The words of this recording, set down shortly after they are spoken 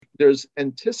there's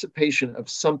anticipation of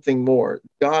something more.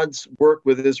 God's work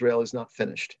with Israel is not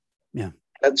finished. Yeah.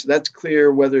 That's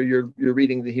clear whether you're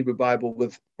reading the Hebrew Bible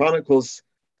with Chronicles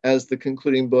as the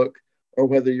concluding book, or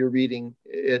whether you're reading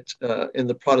it in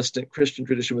the Protestant Christian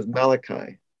tradition with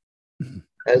Malachi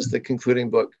as the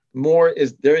concluding book.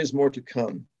 There is more to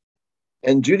come.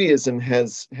 And Judaism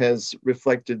has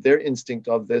reflected their instinct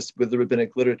of this with the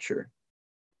rabbinic literature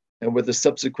and with the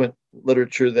subsequent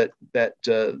literature that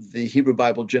the Hebrew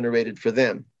Bible generated for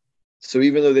them. So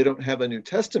even though they don't have a New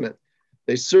Testament,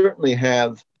 they certainly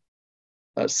have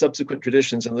subsequent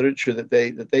traditions and literature that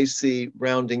they see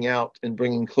rounding out and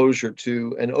bringing closure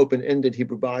to an open-ended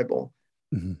Hebrew Bible.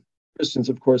 Mm-hmm. Christians,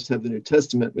 of course, have the New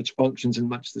Testament, which functions in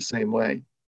much the same way.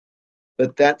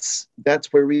 But that's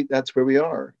where we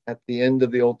are at the end of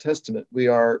the Old Testament. We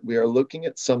are looking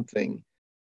at something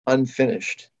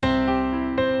unfinished.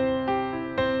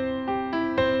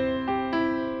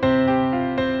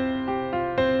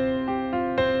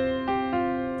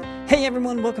 Hey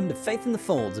everyone, welcome to Faith in the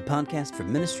Folds, a podcast for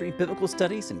ministry, biblical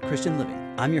studies, and Christian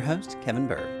living. I'm your host, Kevin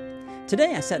Burr.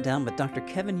 Today I sat down with Dr.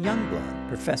 Kevin Youngblood,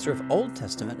 professor of Old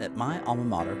Testament at my alma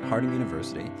mater, Harding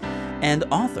University, and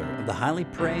author of the highly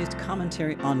praised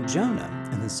commentary on Jonah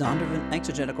and the Zondervan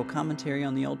Exegetical Commentary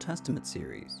on the Old Testament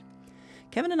series.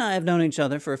 Kevin and I have known each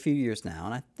other for a few years now,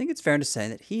 and I think it's fair to say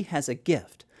that he has a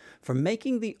gift for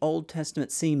making the Old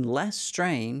Testament seem less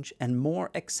strange and more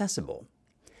accessible.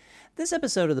 This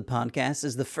episode of the podcast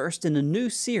is the first in a new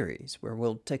series where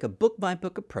we'll take a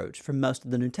book-by-book approach for most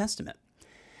of the New Testament.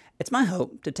 It's my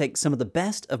hope to take some of the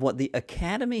best of what the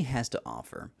Academy has to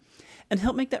offer and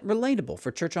help make that relatable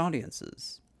for church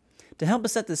audiences. To help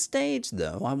us set the stage,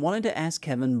 though, I wanted to ask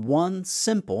Kevin one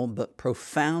simple but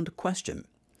profound question.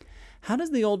 How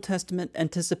does the Old Testament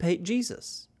anticipate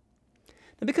Jesus?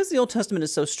 Now, because the Old Testament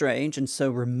is so strange and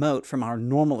so remote from our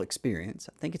normal experience,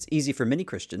 I think it's easy for many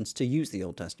Christians to use the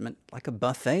Old Testament like a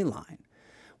buffet line.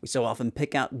 We so often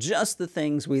pick out just the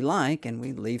things we like and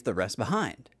we leave the rest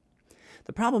behind.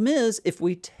 The problem is, if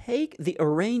we take the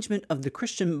arrangement of the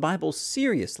Christian Bible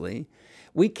seriously,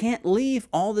 we can't leave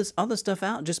all this other stuff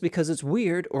out just because it's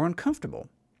weird or uncomfortable.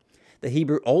 The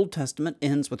Hebrew Old Testament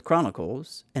ends with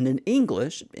Chronicles, and in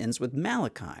English it ends with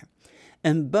Malachi.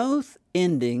 And both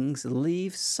endings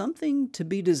leave something to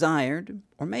be desired,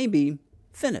 or maybe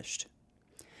finished.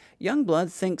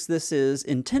 Youngblood thinks this is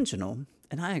intentional,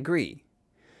 and I agree.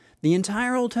 The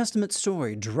entire Old Testament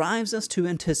story drives us to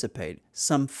anticipate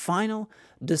some final,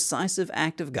 decisive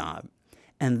act of God,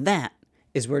 and that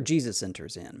is where Jesus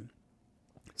enters in.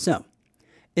 So,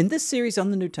 in this series on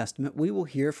the New Testament, we will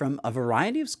hear from a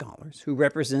variety of scholars who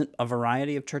represent a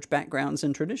variety of church backgrounds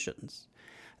and traditions.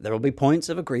 There will be points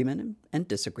of agreement and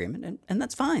disagreement, and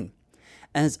that's fine.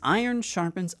 As iron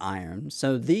sharpens iron,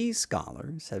 so these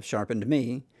scholars have sharpened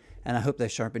me, and I hope they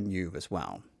sharpen you as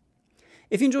well.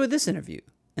 If you enjoyed this interview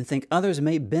and think others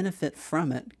may benefit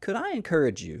from it, could I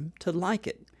encourage you to like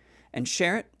it and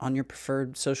share it on your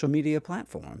preferred social media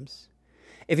platforms?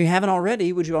 If you haven't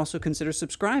already, would you also consider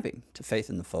subscribing to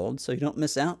Faith in the Fold so you don't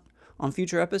miss out on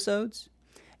future episodes?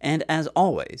 And as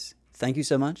always, thank you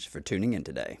so much for tuning in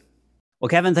today. Well,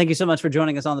 Kevin, thank you so much for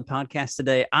joining us on the podcast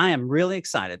today. I am really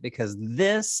excited because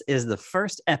this is the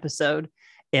first episode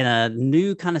in a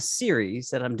new kind of series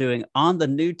that I'm doing on the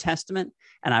New Testament,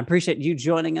 and I appreciate you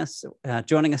joining us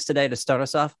today to start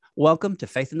us off. Welcome to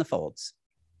Faith in the Folds.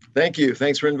 Thank you.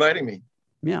 Thanks for inviting me.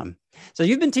 Yeah. So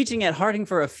you've been teaching at Harding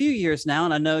for a few years now,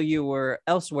 and I know you were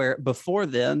elsewhere before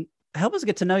then. Help us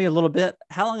get to know you a little bit.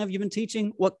 How long have you been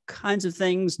teaching? What kinds of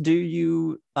things do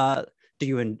you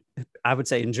I would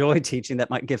say enjoy teaching? That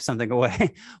might give something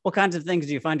away. What kinds of things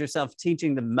do you find yourself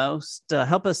teaching the most?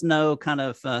 Help us know kind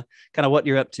of what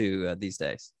you're up to these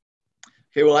days.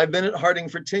 Okay, well, I've been at Harding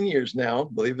for 10 years now,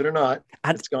 believe it or not.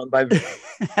 It's gone by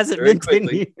Has it been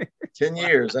quickly. 10 years? 10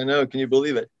 years, I know. Can you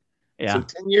believe it? Yeah. So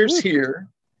 10 years here.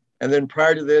 And then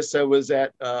prior to this, I was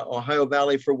at Ohio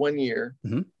Valley for 1 year.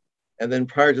 Mm-hmm. And then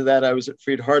prior to that, I was at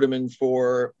Freed Hardeman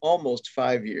for almost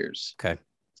 5 years. Okay.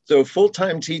 So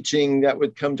full-time teaching, that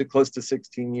would come to close to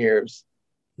 16 years.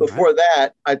 Before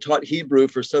that, I taught Hebrew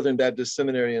for Southern Baptist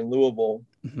Seminary in Louisville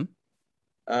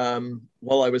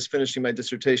while I was finishing my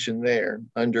dissertation there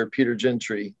under Peter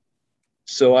Gentry.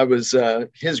 So I was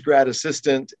his grad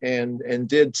assistant and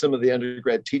did some of the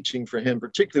undergrad teaching for him,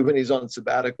 particularly when he's on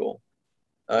sabbatical.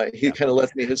 He kind of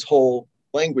left me his whole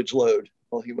language load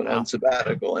while he went on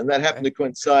sabbatical. And that happened to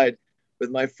coincide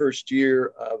with my first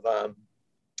year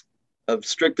of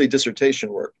strictly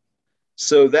dissertation work.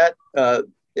 So that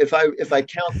if I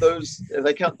count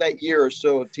that year or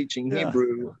so of teaching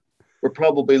Hebrew, we're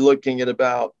probably looking at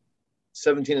about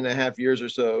 17 and a half years or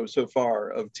so far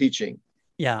of teaching.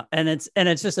 Yeah, and it's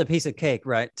just a piece of cake,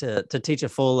 right? To teach a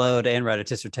full load and write a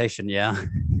dissertation. Yeah.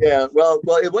 Yeah. Well,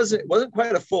 it wasn't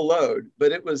quite a full load,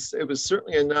 but it was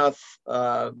certainly enough,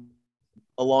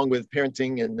 along with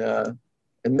parenting and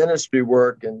ministry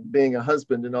work and being a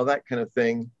husband and all that kind of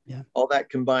thing. Yeah. All that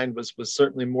combined was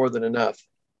certainly more than enough.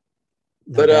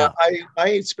 No But doubt.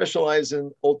 I specialize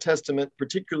in Old Testament,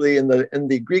 particularly in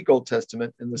the Greek Old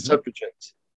Testament and the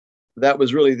Septuagint. That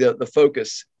was really the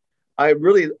focus. I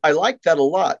liked that a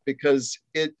lot because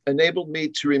it enabled me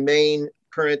to remain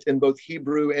current in both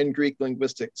Hebrew and Greek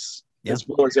linguistics, as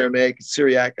well as Aramaic,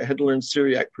 Syriac. I had to learn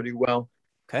Syriac pretty well.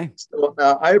 Okay. So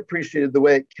I appreciated the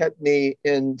way it kept me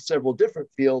in several different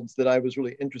fields that I was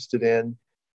really interested in,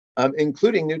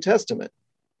 including New Testament.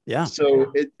 Yeah.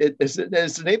 So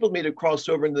it's enabled me to cross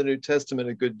over into the New Testament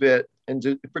a good bit,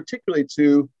 and particularly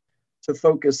to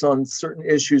focus on certain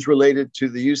issues related to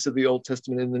the use of the Old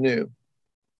Testament in the New.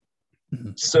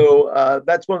 Mm-hmm. So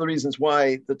that's one of the reasons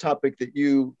why the topic that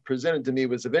you presented to me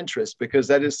was of interest, because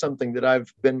that is something that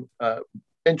I've been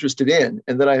interested in,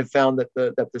 and that I have found that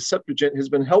the Septuagint has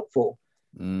been helpful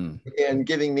in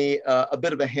giving me a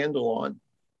bit of a handle on.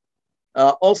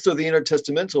 Also, the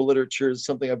intertestamental literature is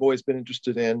something I've always been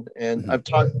interested in, and I've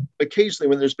taught occasionally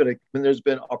when there's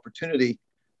been opportunity.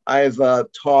 I've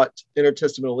taught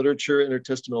intertestamental literature,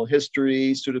 intertestamental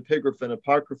history, pseudepigrapha, and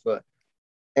apocrypha.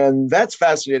 And that's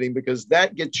fascinating because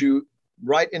that gets you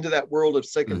right into that world of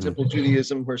Second Temple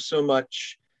Judaism, where so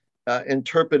much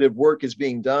interpretive work is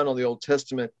being done on the Old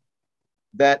Testament.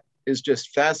 That is just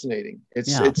fascinating.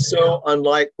 It's so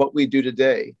unlike what we do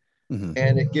today. Mm-hmm.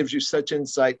 And it gives you such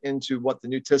insight into what the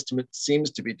New Testament seems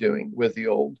to be doing with the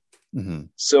Old. Mm-hmm.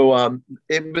 So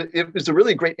it was a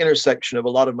really great intersection of a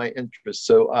lot of my interests.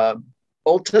 So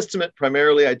Old Testament,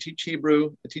 primarily, I teach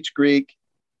Hebrew, I teach Greek.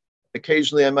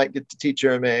 Occasionally, I might get to teach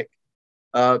Aramaic.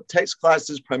 Text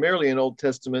classes primarily in Old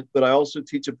Testament, but I also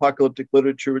teach apocalyptic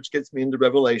literature, which gets me into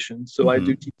Revelation. So I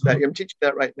do teach that. I'm teaching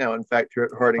that right now, in fact, here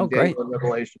at Harding, Daniel and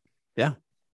Revelation. Yeah.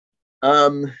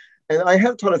 And I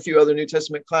have taught a few other New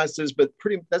Testament classes, but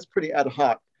that's pretty ad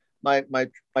hoc. My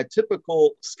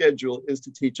typical schedule is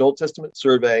to teach Old Testament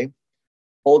survey,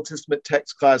 Old Testament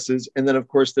text classes, and then of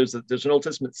course there's an Old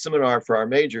Testament seminar for our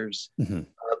majors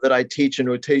that I teach in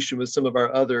rotation with some of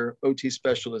our other OT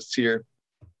specialists here.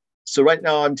 So right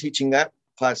now I'm teaching that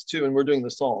class too, and we're doing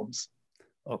the Psalms.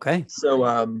 Okay. So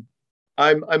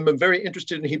I'm very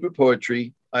interested in Hebrew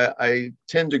poetry. I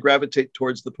tend to gravitate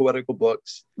towards the poetical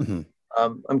books. Mm-hmm.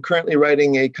 I'm currently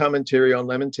writing a commentary on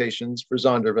Lamentations for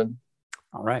Zondervan.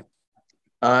 All right.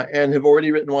 And have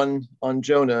already written one on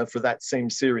Jonah for that same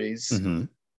series. Mm-hmm.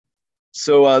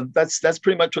 So that's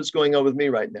pretty much what's going on with me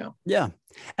right now. Yeah,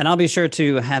 and I'll be sure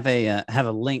to have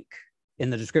a link in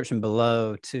the description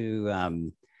below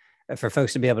to for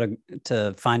folks to be able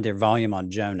to find their volume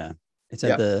on Jonah. It's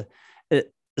at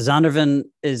Zondervan.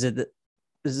 Is it the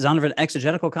Zondervan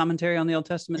exegetical commentary on the Old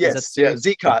Testament? Yes,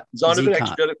 ZCOT. Zondervan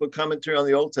exegetical commentary on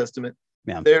the Old Testament.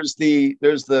 Yeah. There's the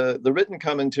written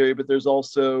commentary, but there's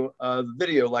also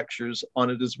video lectures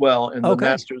on it as well, and the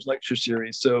Master's Lecture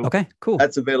Series. So cool.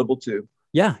 That's available too.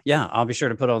 Yeah. I'll be sure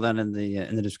to put all that in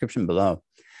the description below.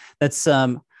 That's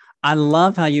I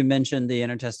love how you mentioned the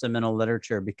intertestamental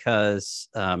literature, because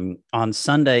on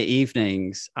Sunday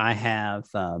evenings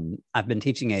I've been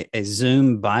teaching a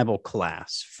Zoom Bible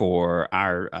class for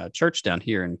our church down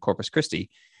here in Corpus Christi.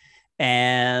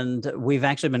 And we've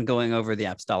actually been going over the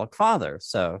Apostolic Fathers.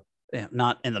 So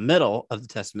not in the middle of the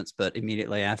Testaments, but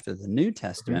immediately after the New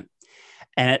Testament.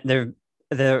 Mm-hmm. And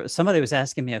there somebody was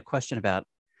asking me a question about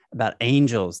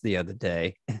angels the other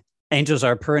day. Angels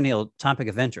are a perennial topic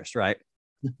of interest, right?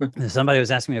 Somebody was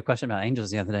asking me a question about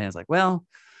angels the other day. I was like, well,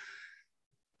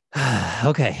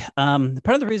 okay. Part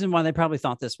of the reason why they probably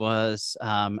thought this was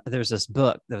there's this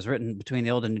book that was written between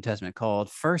the Old and New Testament called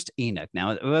First Enoch.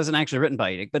 Now, it wasn't actually written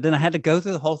by Enoch, but then I had to go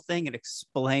through the whole thing and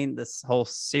explain this whole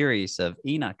series of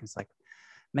Enoch. It's like,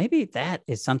 maybe that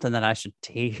is something that I should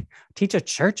teach a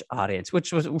church audience,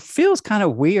 which feels kind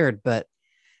of weird, but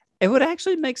it would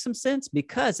actually make some sense,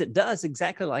 because it does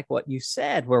exactly like what you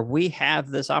said, where we have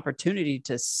this opportunity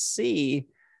to see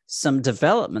some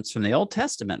developments from the Old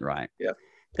Testament, right? Yeah.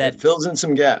 That fills in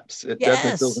some gaps. It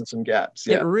definitely fills in some gaps.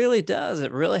 Yeah. It really does.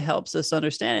 It really helps us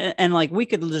understand. And like, we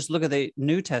could just look at the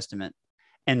New Testament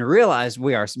and realize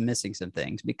we are missing some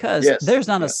things, because there's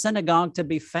not a synagogue to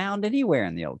be found anywhere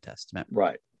in the Old Testament.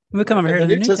 Right. We come over here to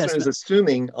the New Testament is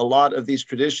assuming a lot of these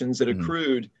traditions that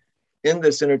accrued in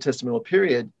this intertestamental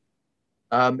period.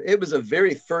 It was a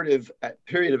very furtive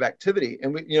period of activity,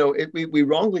 and we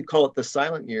wrongly call it the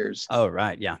silent years. Oh,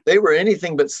 right, yeah. They were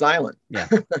anything but silent. Yeah,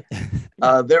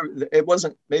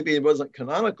 maybe it wasn't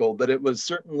canonical, but it was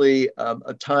certainly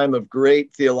a time of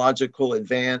great theological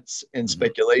advance and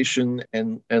speculation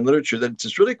and literature that's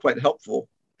just really quite helpful.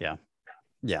 Yeah.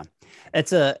 Yeah.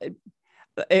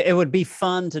 It would be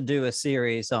fun to do a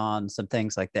series on some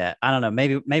things like that. I don't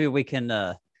know. Maybe we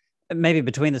can, maybe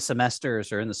between the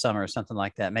semesters or in the summer or something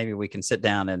like that, maybe we can sit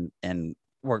down and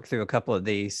work through a couple of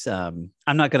these. I'm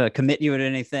not going to commit you to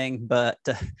anything, but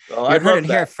you heard it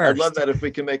here first. I'd love that if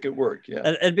we can make it work. Yeah,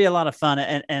 it'd be a lot of fun.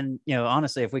 And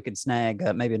honestly, if we could snag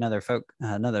maybe another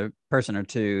person or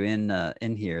two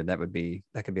in here, that could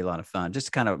be a lot of fun. Just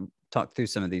to kind of talk through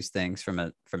some of these things from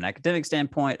an academic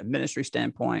standpoint, a ministry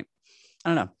standpoint. I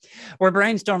don't know. We're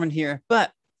brainstorming here,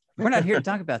 but we're not here to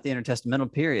talk about the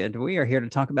intertestamental period. We are here to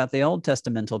talk about the Old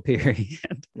Testamental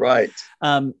period. Right.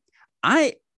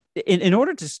 In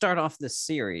order to start off this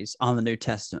series on the New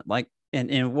Testament,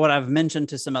 and what I've mentioned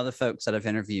to some other folks that I've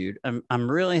interviewed,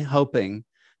 I'm really hoping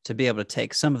to be able to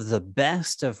take some of the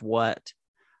best of what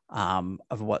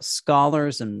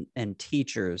scholars and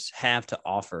teachers have to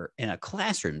offer in a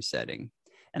classroom setting,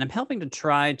 and I'm helping to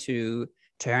try to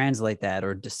translate that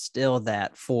or distill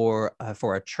that for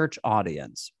a church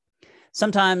audience.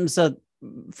 Sometimes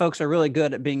folks are really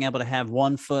good at being able to have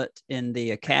one foot in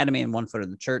the academy and one foot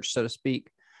in the church, so to speak.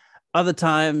 Other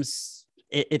times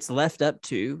it's left up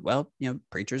to,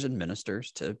 preachers and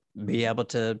ministers to be able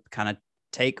to kind of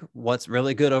take what's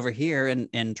really good over here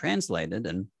and translate it.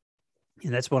 And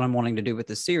that's what I'm wanting to do with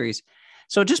this series.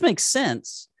 So it just makes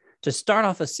sense to start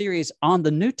off a series on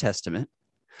the New Testament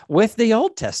with the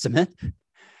Old Testament,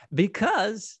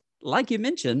 because like you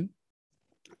mentioned,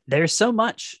 there's so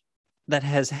much that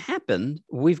has happened.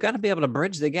 We've got to be able to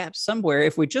bridge the gap somewhere.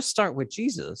 If we just start with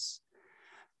Jesus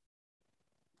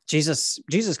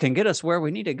can get us where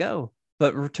we need to go,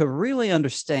 but to really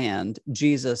understand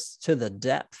Jesus to the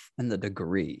depth and the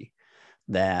degree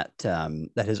that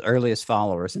his earliest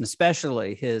followers, and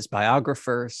especially his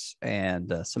biographers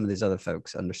and some of these other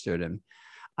folks, understood him.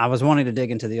 I was wanting to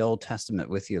dig into the Old Testament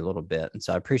with you a little bit, and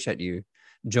so I appreciate you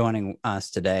joining us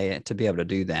today to be able to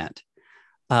do that.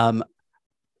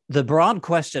 The broad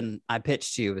question I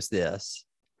pitched to you is this: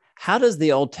 how does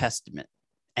the Old Testament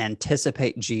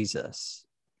anticipate Jesus?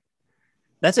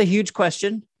 That's a huge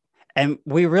question, and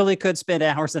we really could spend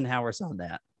hours and hours on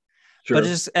that. Sure. But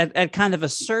just at kind of a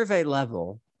survey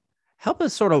level, help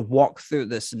us sort of walk through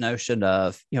this notion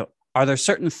of, are there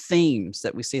certain themes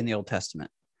that we see in the Old Testament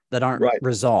that aren't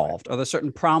resolved? Are there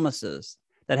certain promises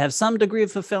that have some degree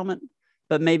of fulfillment,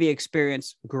 but maybe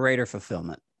experience greater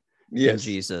fulfillment in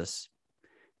Jesus?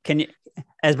 Can you,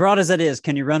 as broad as it is,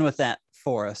 can you run with that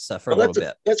for us for a little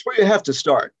bit? That's where you have to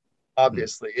start,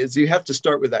 obviously, is you have to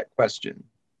start with that question.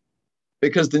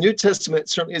 Because the New Testament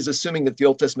certainly is assuming that the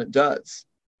Old Testament does.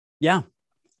 Yeah,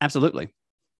 absolutely.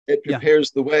 It prepares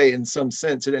the way in some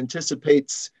sense. It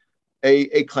anticipates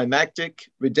a climactic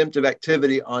redemptive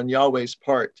activity on Yahweh's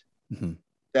part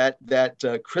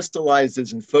that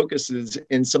crystallizes and focuses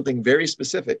in something very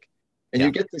specific. And you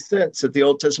get the sense that the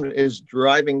Old Testament is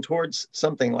driving towards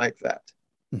something like that.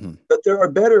 But there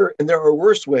are better and there are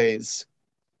worse ways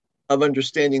of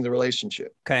understanding the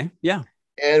relationship. Okay, yeah.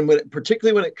 And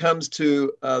particularly when it comes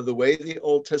to the way the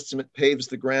Old Testament paves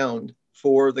the ground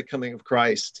for the coming of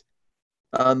Christ,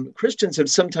 Christians have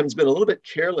sometimes been a little bit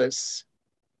careless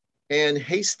and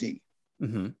hasty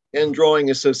in drawing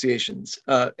associations.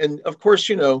 And of course,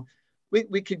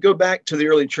 we could go back to the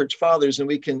early church fathers, and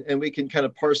we can kind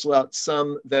of parcel out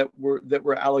some that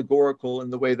were allegorical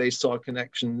in the way they saw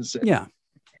connections.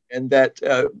 And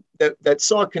that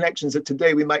saw connections that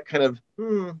today we might kind of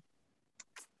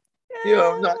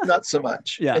not so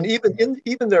much. And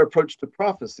even their approach to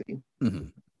prophecy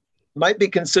might be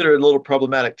considered a little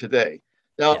problematic today.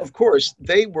 Now, of course,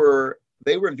 they were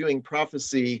viewing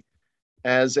prophecy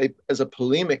as a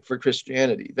polemic for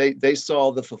Christianity. They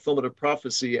saw the fulfillment of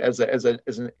prophecy as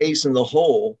an ace in the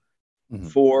hole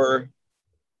for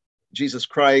Jesus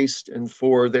Christ and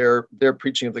for their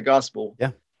preaching of the gospel.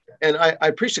 And I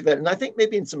appreciate that. And I think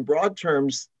maybe in some broad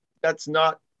terms, that's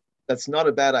not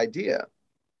a bad idea.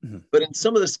 But in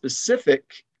some of the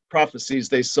specific prophecies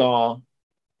they saw,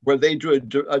 where they drew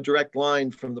a direct line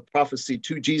from the prophecy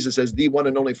to Jesus as the one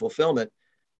and only fulfillment,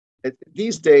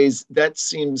 these days that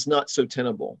seems not so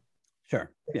tenable.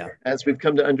 Sure. Yeah. As we've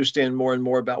come to understand more and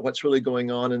more about what's really going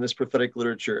on in this prophetic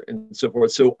literature and so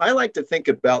forth. So I like to think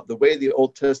about the way the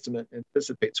Old Testament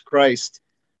anticipates Christ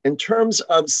in terms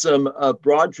of some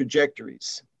broad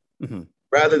trajectories,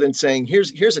 rather than saying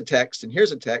here's a text and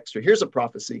here's a text or here's a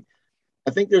prophecy. I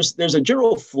think there's a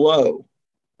general flow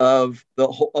of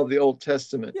the Old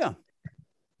Testament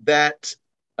that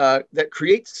that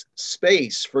creates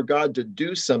space for God to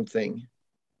do something.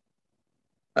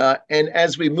 And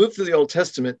as we move through the Old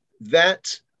Testament,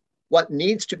 that what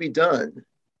needs to be done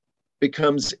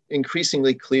becomes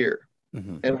increasingly clear.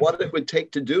 Mm-hmm. And what it would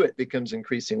take to do it becomes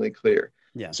increasingly clear.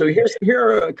 Yeah. So here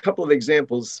are a couple of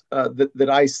examples that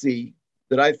I see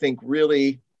that I think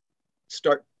really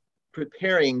start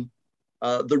preparing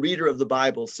the reader of the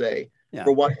Bible, say,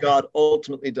 for what God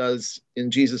ultimately does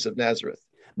in Jesus of Nazareth.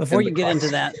 Before you get into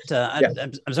that,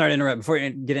 I'm sorry to interrupt. Before you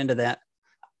get into that,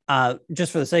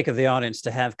 just for the sake of the audience,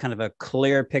 to have kind of a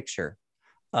clear picture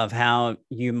of how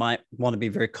you might want to be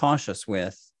very cautious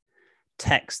with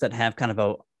texts that have kind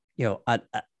of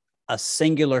a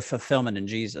singular fulfillment in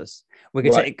Jesus. We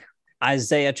could take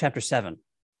Isaiah chapter 7.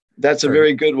 That's a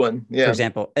very good one. Yeah. For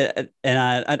example, and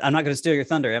I'm not going to steal your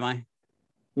thunder, am I?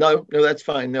 No, that's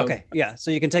fine. No. Okay. Yeah. So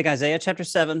you can take Isaiah chapter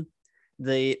 7,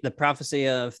 the prophecy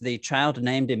of the child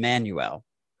named Emmanuel.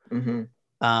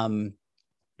 Mm-hmm.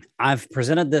 I've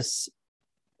presented this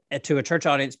to a church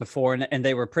audience before, and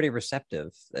they were pretty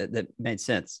receptive. That made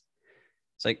sense.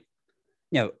 It's like,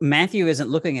 Matthew isn't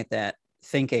looking at that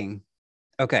thinking,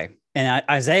 okay, and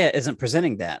Isaiah isn't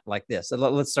presenting that like this. So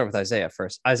let's start with Isaiah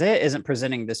first. Isaiah isn't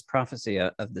presenting this prophecy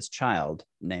of this child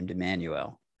named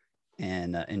Emmanuel.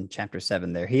 And in chapter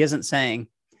 7 there, he isn't saying,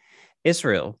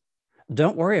 Israel,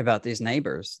 don't worry about these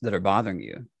neighbors that are bothering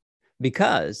you,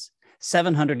 because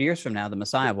 700 years from now, the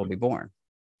Messiah will be born.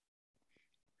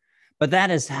 But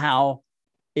that is how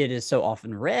it is so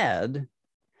often read,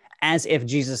 as if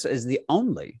Jesus is the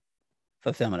only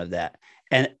fulfillment of that.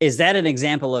 And is that an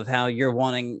example of how you're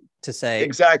wanting to say?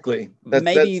 Exactly.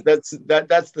 That's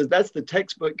the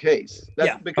textbook case.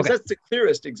 Because that's the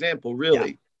clearest example,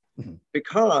 really. Yeah. Mm-hmm.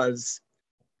 Because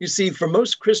you see, for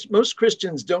most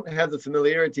Christians don't have the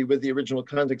familiarity with the original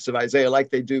context of Isaiah like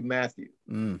they do Matthew.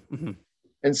 Mm-hmm.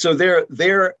 And so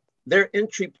their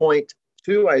entry point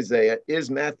to Isaiah is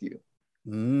Matthew.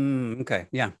 Okay.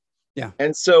 Yeah.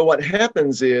 And so what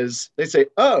happens is they say,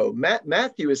 oh,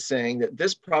 Matthew is saying that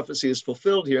this prophecy is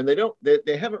fulfilled here. And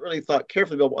they haven't really thought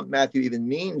carefully about what Matthew even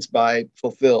means by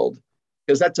fulfilled,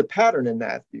 because that's a pattern in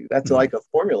Matthew. That's like a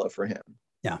formula for him.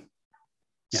 Yeah.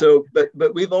 So,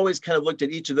 but we've always kind of looked at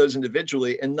each of those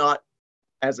individually and not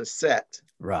as a set.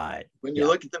 Right. When you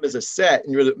look at them as a set,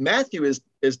 and Matthew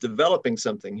is developing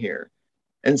something here.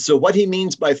 And so what he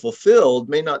means by fulfilled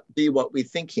may not be what we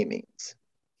think he means.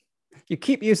 You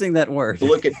keep using that word. To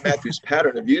look at Matthew's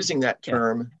pattern of using that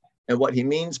term and what he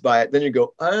means by it, then you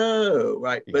go, oh,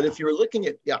 right. Yeah. But if you were looking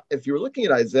at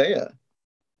Isaiah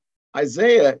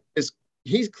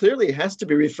he clearly has to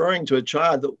be referring to a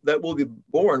child that will be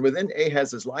born within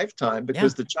Ahaz's lifetime,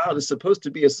 because the child is supposed to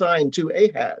be assigned to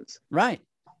Ahaz. Right.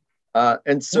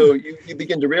 And so you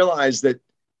begin to realize that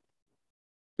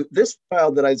this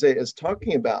child that Isaiah is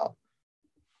talking about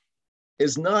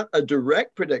is not a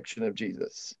direct prediction of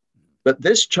Jesus, but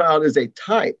this child is a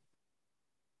type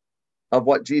of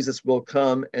what Jesus will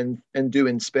come and do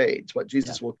in spades, what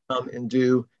Jesus will come and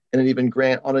do on an even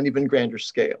grander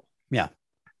scale. Yeah.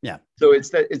 Yeah. So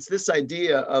it's this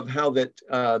idea of how that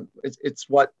it's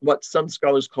what some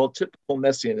scholars call typical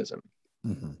messianism.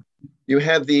 Mm-hmm. You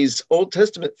have these Old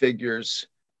Testament figures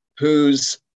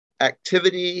whose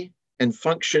activity and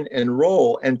function and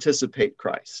role anticipate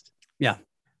Christ. Yeah.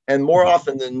 And more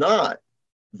often than not,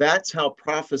 that's how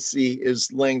prophecy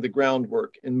is laying the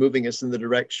groundwork and moving us in the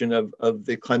direction of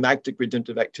the climactic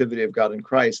redemptive activity of God in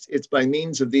Christ. It's by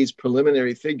means of these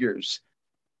preliminary figures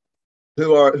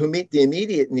who meet the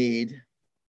immediate need,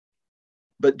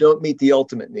 but don't meet the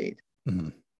ultimate need. Mm-hmm.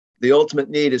 The ultimate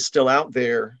need is still out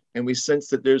there, and we sense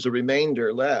that there's a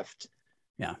remainder left.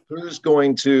 Yeah. Who's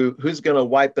going to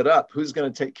wipe it up? Who's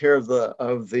going to take care of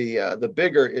the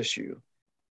bigger issue?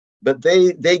 But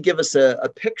they give us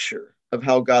a picture of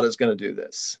how God is going to do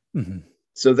this. Mm-hmm.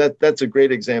 So that's a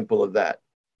great example of that.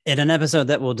 In an episode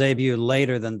that will debut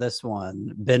later than this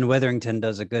one, Ben Witherington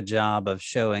does a good job of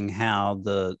showing how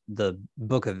the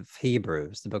book of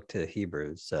Hebrews, the book to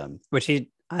Hebrews, which he,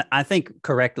 I think,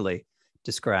 correctly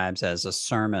describes as a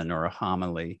sermon or a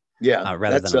homily,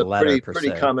 rather than a letter per se.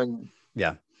 Pretty common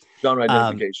genre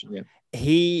identification.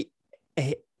 He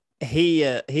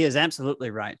is absolutely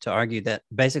right to argue that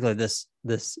basically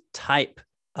this type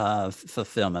of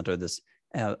fulfillment, or this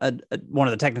one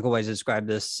of the technical ways to describe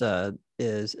this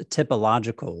is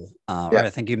typological, or I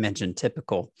think you mentioned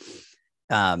typical.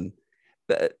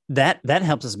 But that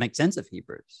helps us make sense of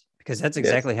Hebrews, because that's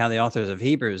exactly how the authors of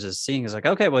Hebrews is seeing. Is like,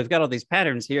 okay, well, we've got all these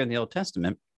patterns here in the Old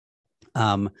Testament,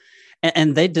 and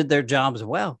they did their jobs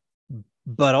well,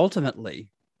 but ultimately,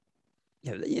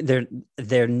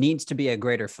 there needs to be a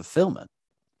greater fulfillment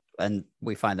And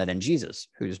we find that in Jesus,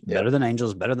 who's better than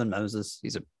angels, better than Moses.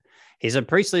 He's a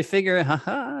priestly figure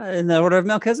in the order of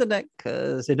Melchizedek,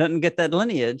 because he doesn't get that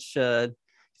lineage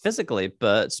physically,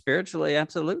 but spiritually,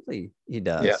 absolutely he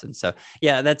does. Yeah. And so,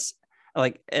 that's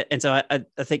like, and so I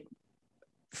think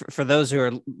for those who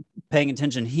are paying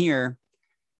attention here,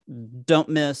 don't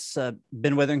miss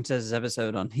Ben Witherington's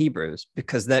episode on Hebrews,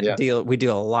 because we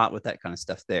deal a lot with that kind of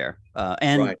stuff there.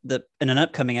 And in an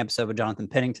upcoming episode with Jonathan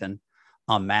Pennington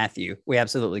on Matthew, we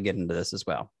absolutely get into this as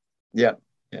well. Yeah.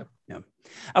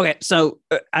 Okay, so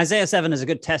Isaiah 7 is a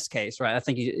good test case, right? I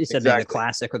think you said the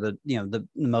classic, or the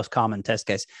most common test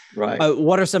case. Right.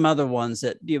 What are some other ones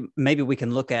that maybe we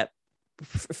can look at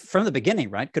from the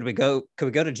beginning, right? Could we go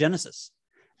to Genesis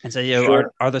and say,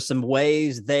 are there some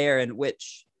ways there in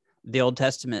which the Old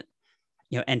Testament,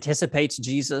 anticipates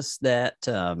Jesus that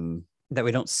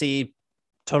we don't see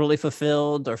totally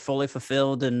fulfilled or fully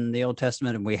fulfilled in the Old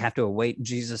Testament, and we have to await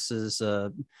Jesus's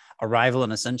arrival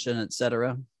and ascension,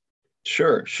 etc.?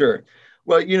 Sure.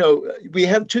 Well, we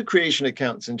have two creation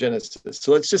accounts in Genesis.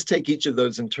 So let's just take each of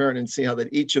those in turn and see how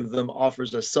that each of them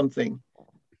offers us something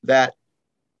that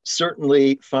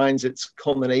certainly finds its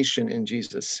culmination in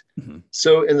Jesus. Mm-hmm.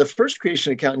 So in the first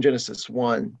creation account in Genesis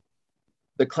 1,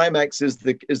 the climax is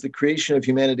the creation of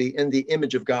humanity in the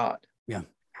image of God. Yeah.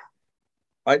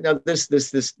 All right. Now this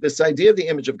idea of the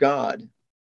image of God,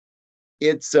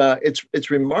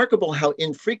 it's remarkable how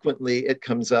infrequently it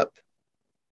comes up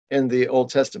in the Old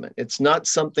Testament. It's not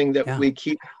something that we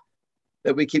keep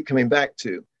coming back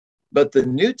to, but the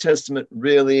New Testament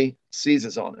really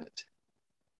seizes on it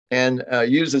and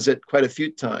uses it quite a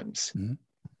few times,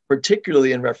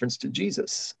 particularly in reference to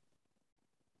Jesus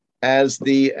as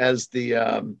the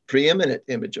preeminent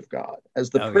image of God, as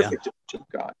the perfect image of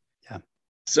God. Yeah.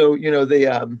 So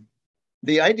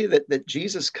the idea that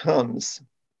Jesus comes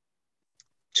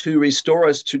to restore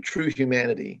us to true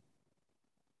humanity,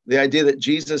 the idea that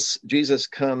Jesus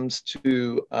comes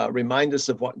to remind us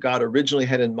of what God originally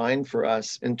had in mind for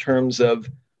us in terms of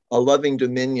a loving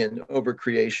dominion over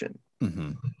creation.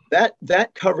 Mm-hmm.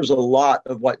 That covers a lot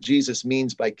of what Jesus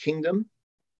means by kingdom,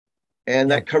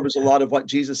 and that covers a lot of what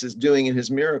Jesus is doing in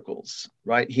his miracles.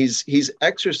 Right? He's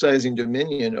exercising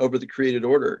dominion over the created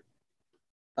order,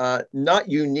 not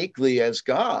uniquely as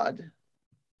God,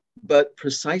 but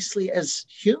precisely as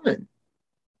human.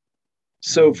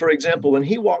 So, for example, when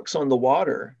he walks on the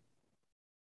water,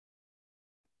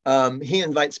 he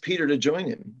invites Peter to join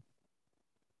him,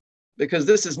 because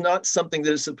this is not something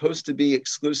that is supposed to be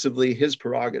exclusively his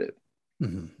prerogative.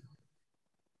 Mm-hmm.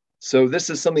 So this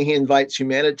is something he invites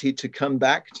humanity to come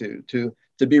back to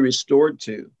be restored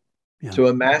to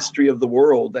a mastery of the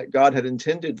world that God had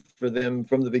intended for them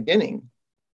from the beginning.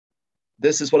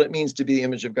 This is what it means to be the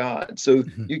image of God. So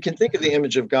you can think of the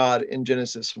image of God in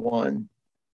Genesis 1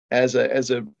 as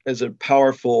a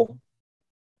powerful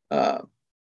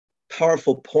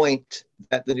point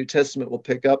that the New Testament will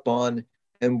pick up on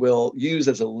and will use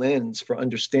as a lens for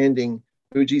understanding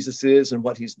who Jesus is and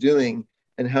what he's doing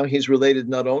and how he's related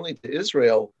not only to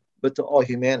Israel, but to all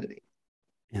humanity.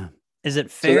 Yeah. Is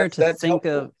it fair to think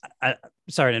helpful.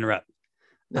 Sorry to interrupt.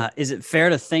 No. Is it fair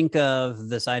to think of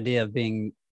this idea of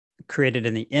being created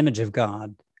in the image of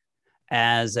God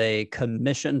as a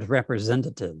commissioned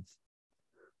representative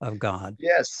of God?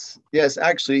 Yes.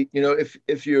 Actually,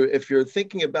 if you're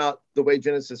thinking about the way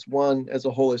Genesis 1 as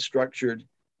a whole is structured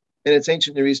in its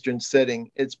ancient Near Eastern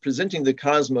setting, it's presenting the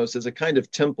cosmos as a kind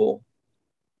of temple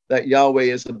that Yahweh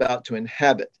is about to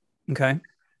inhabit. Okay.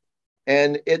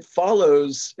 And it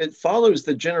follows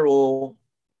the general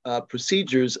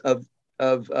procedures of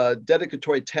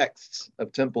dedicatory texts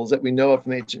of temples that we know of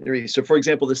from ancient Near East. So, for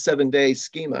example, the 7-day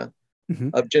schema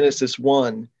of Genesis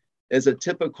 1 is a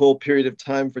typical period of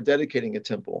time for dedicating a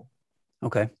temple.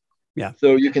 Okay. Yeah.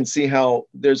 So you can see how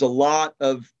there's a lot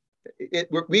of it.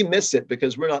 We miss it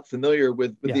because we're not familiar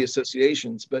with the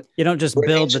associations. But you don't just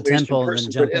build the temple and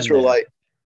then jump in Israelite,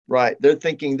 right? They're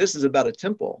thinking this is about a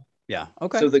temple. Yeah.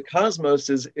 Okay. So the cosmos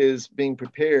is being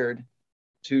prepared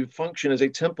to function as a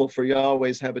temple for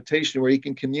Yahweh's habitation, where he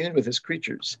can commune with his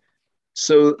creatures.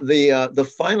 So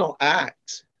the final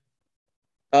act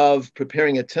of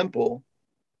preparing a temple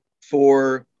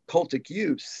for cultic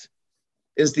use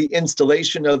is the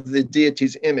installation of the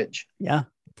deity's image. Yeah.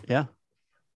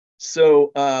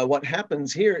 So what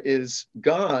happens here is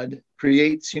God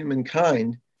creates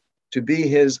humankind to be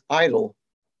his idol,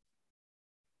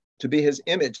 to be his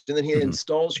image, and then he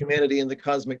installs humanity in the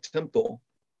cosmic temple,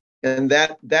 and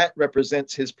that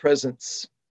represents his presence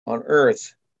on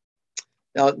earth.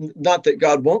 Now, not that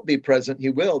God won't be present, he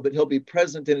will, but he'll be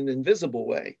present in an invisible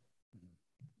way.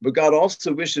 But God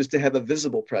also wishes to have a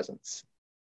visible presence.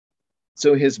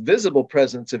 So his visible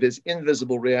presence of his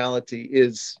invisible reality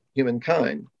is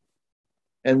humankind.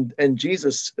 And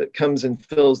Jesus comes and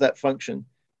fills that function.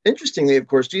 Interestingly, of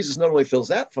course, Jesus not only fills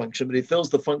that function, but he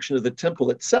fills the function of the temple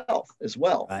itself as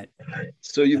well. Right.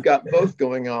 So you've got both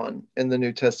going on in the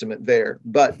New Testament there,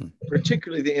 but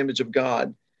particularly the image of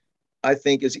God, I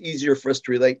think, is easier for us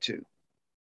to relate to.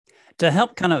 To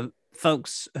help kind of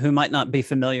folks who might not be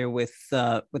familiar with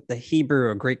the Hebrew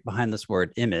or Greek behind this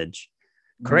word image,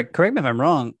 correct me if I'm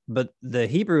wrong, but the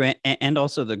Hebrew and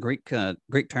also the Greek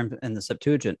term in the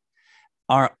Septuagint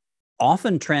are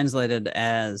often translated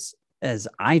as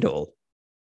idol.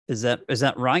 Is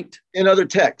that right? In other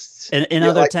texts. In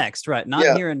other texts, right?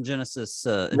 Not here in Genesis,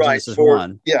 Genesis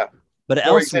 1. Yeah. But for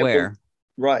elsewhere. Example,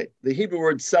 right. The Hebrew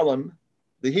word selim,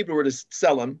 the Hebrew word is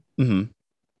selim, and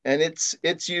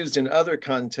it's used in other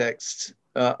contexts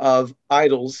of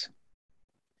idols.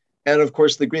 And of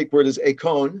course, the Greek word is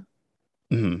icon,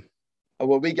 where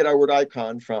we get our word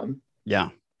icon from. Yeah.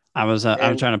 I was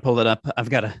trying to pull it up. I've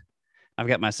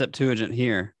got my Septuagint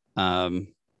here.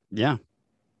 Yeah.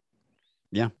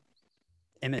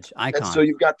 Image, icon. And so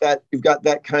you've got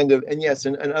that kind of, and yes,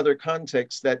 in other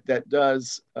contexts that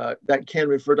can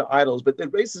refer to idols, but it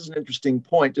raises an interesting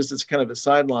point, just as kind of a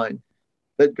sideline,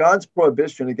 that God's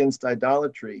prohibition against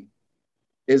idolatry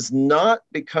is not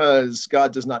because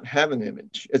God does not have an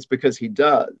image, it's because he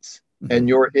does, and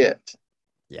you're it.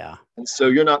 Yeah. And so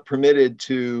you're not permitted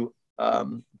to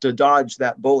dodge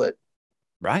that bullet.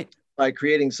 Right. By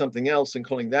creating something else and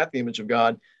calling that the image of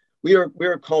God. We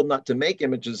are called not to make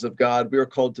images of God. We are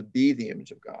called to be the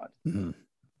image of God.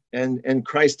 And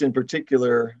Christ in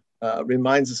particular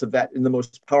reminds us of that in the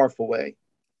most powerful way.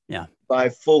 Yeah. By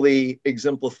fully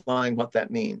exemplifying what that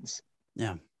means.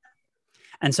 Yeah.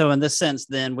 And so in this sense,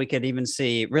 then we could even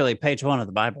see really page 1 of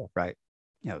the Bible, right?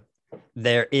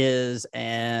 There is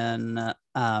an,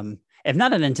 if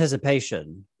not an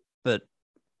anticipation, but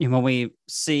when we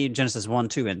see Genesis 1,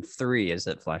 2, and 3 as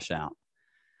it fleshed out,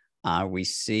 we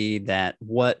see that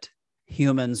what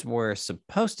humans were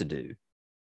supposed to do,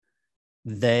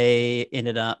 they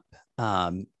ended up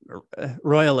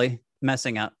royally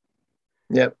messing up,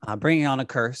 bringing on a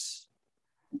curse.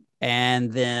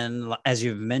 And then, as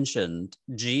you've mentioned,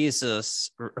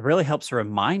 Jesus really helps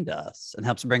remind us and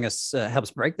helps bring us, helps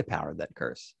break the power of that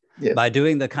curse by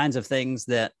doing the kinds of things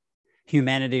that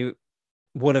humanity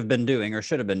would have been doing or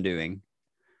should have been doing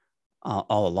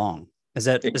all along. Is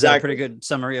that a pretty good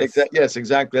summary of? Yes,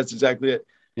 exactly. That's exactly it.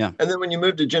 Yeah. And then when you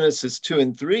move to Genesis 2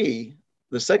 and 3,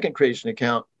 the second creation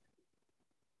account,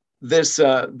 this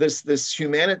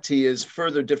humanity is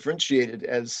further differentiated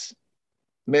as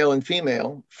male and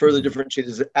female, further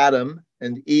differentiated as Adam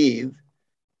and Eve.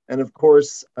 And of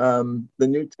course, the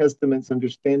New Testament's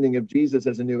understanding of Jesus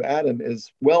as a new Adam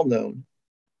is well known.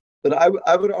 But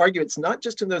I would argue it's not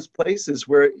just in those places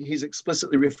where he's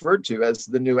explicitly referred to as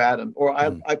the new Adam, or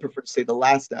I prefer to say the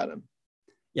last Adam.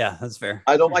 Yeah, that's fair.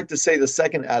 I don't like to say the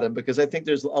second Adam because I think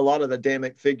there's a lot of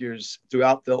Adamic figures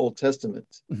throughout the Old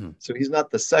Testament. So he's not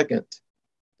the second,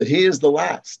 but he is the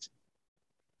last.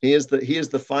 He is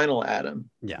the final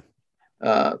Adam. Yeah.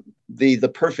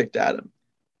 The perfect Adam.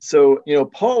 So,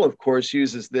 Paul, of course,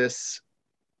 uses this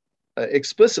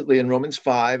explicitly in Romans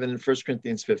 5 and in 1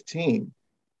 Corinthians 15.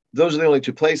 Those are the only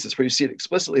two places where you see it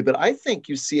explicitly, but I think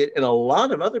you see it in a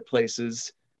lot of other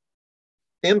places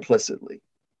implicitly.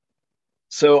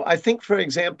 So I think, for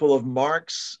example, of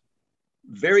Mark's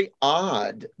very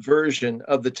odd version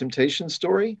of the temptation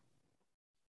story,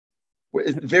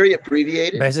 very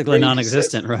abbreviated, basically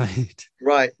non-existent, right?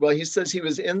 Right. Well, he says he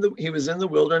was in the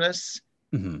wilderness,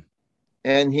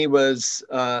 and he was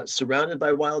surrounded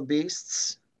by wild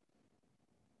beasts,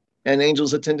 and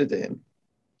angels attended to him.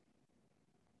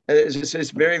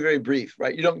 It's very, very brief,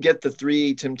 right? You don't get the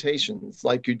 3 temptations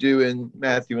like you do in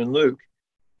Matthew and Luke.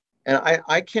 And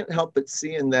I can't help but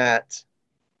see in that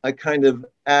a kind of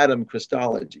Adam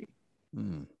Christology.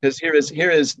 Because here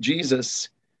is Jesus.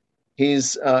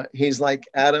 He's like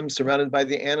Adam, surrounded by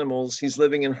the animals. He's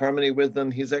living in harmony with them.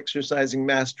 He's exercising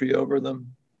mastery over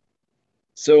them.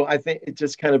 So I think it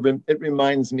just kind of it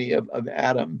reminds me of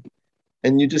Adam.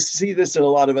 And you just see this in a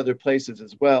lot of other places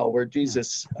as well, where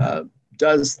Jesus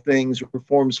does things or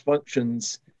performs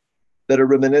functions that are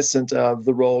reminiscent of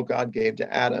the role God gave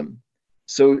to Adam.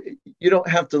 So you don't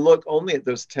have to look only at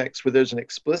those texts where there's an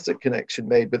explicit connection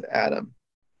made with Adam.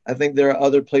 I think there are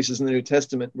other places in the New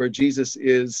Testament where Jesus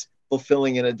is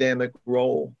fulfilling an Adamic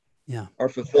role, or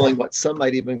fulfilling what some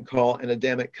might even call an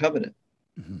Adamic covenant.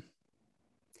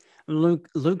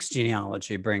 Luke's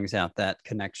genealogy brings out that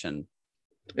connection.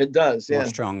 It does, more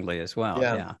strongly as well.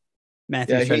 Yeah.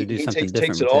 Matthew tried to do something different.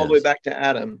 Takes it all the way back to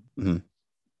Adam.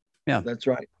 Yeah. That's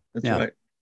right. That's Yeah. right.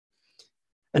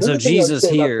 And so Another thing I would Jesus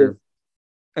say about here.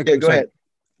 yeah, go ahead.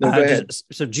 No, go ahead.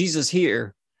 So Jesus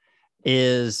here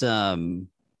is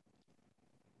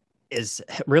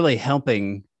really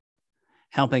helping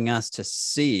us to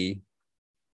see,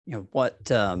 what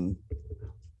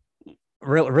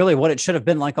really what it should have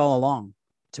been like all along,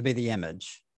 to be the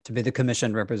image, to be the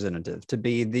commissioned representative, to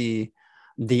be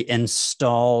the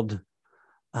installed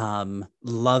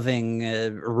loving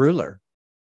ruler,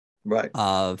 Right.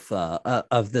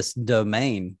 of this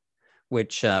domain,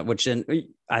 which I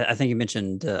think you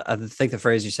mentioned, I think the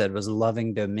phrase you said was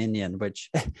loving dominion, which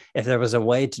if there was a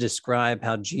way to describe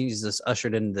how Jesus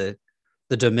ushered in the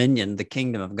dominion, the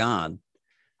kingdom of God,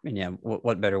 I mean, yeah,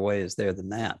 what better way is there than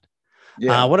that?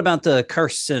 Yeah. What about the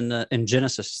curse in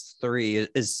Genesis 3?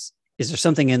 Is there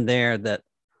something in there that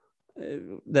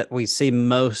we see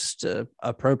most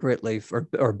appropriately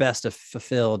or best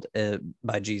fulfilled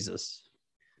by Jesus?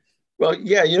 Well,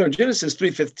 yeah, Genesis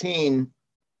 3:15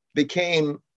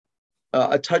 became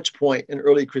a touch point in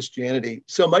early Christianity,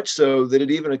 so much so that it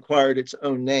even acquired its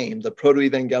own name, the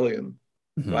Proto-Evangelium,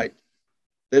 right?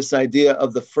 This idea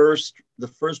of the first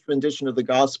rendition of the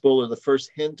gospel, or the first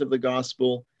hint of the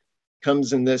gospel,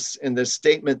 comes in this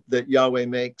statement that Yahweh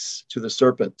makes to the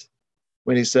serpent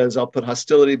when he says, "I'll put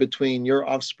hostility between your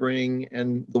offspring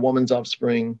and the woman's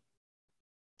offspring.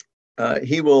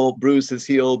 He will bruise his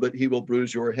heel, but he will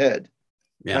bruise your head,"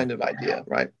 kind of idea,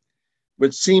 right?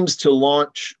 Which seems to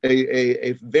launch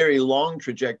a very long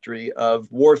trajectory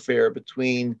of warfare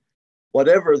between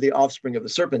whatever the offspring of the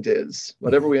serpent is,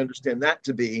 whatever we understand that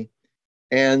to be,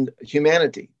 and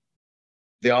humanity,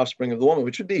 the offspring of the woman,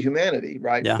 which would be humanity,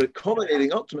 right? Yeah. But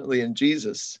culminating ultimately in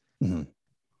Jesus, who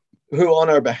on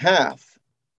our behalf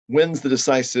wins the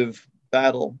decisive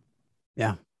battle.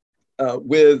 Yeah.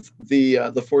 With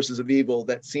the forces of evil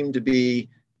that seem to be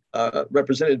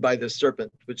represented by this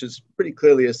serpent, which is pretty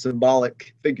clearly a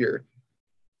symbolic figure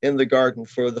in the garden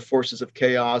for the forces of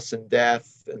chaos and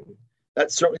death. And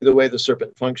that's certainly the way the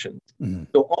serpent functions.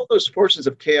 So all those forces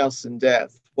of chaos and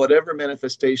death, whatever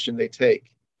manifestation they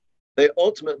take, they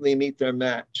ultimately meet their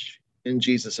match in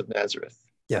Jesus of Nazareth.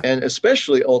 Yeah. And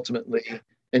especially ultimately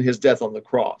in his death on the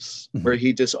cross, where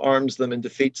he disarms them and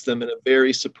defeats them in a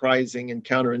very surprising and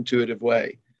counterintuitive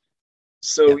way.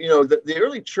 So, the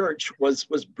early church was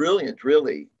brilliant,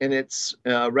 really, in its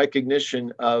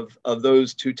recognition of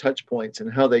those two touch points and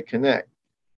how they connect.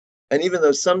 And even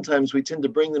though sometimes we tend to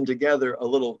bring them together a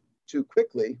little too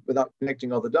quickly without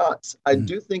connecting all the dots, I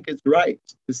do think it's right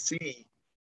to see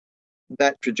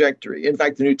that trajectory. In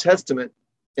fact, the New Testament,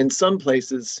 in some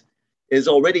places, is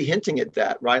already hinting at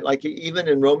that, right? Like even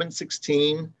in Romans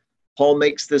 16, Paul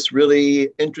makes this really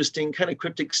interesting kind of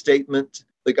cryptic statement: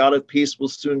 the God of peace will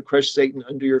soon crush Satan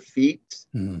under your feet,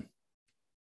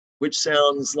 which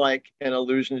sounds like an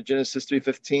allusion to Genesis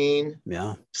 3:15.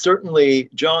 Yeah. Certainly,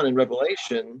 John in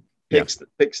Revelation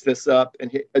picks this up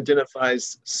and he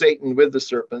identifies Satan with the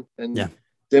serpent and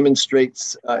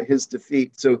demonstrates his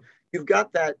defeat. So you've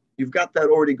got that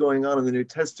already going on in the New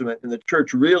Testament, and the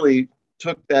church really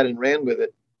took that and ran with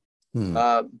it.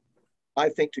 I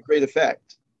think to great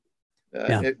effect.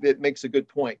 It makes a good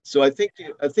point. So I think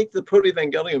the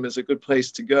Proto-Evangelium is a good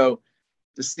place to go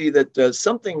to see that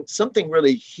something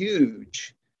really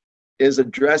huge is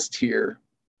addressed here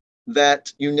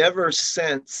that you never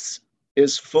sense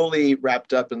is fully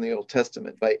wrapped up in the Old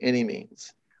Testament by any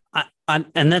means.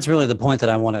 And that's really the point that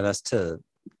I wanted us to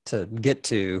get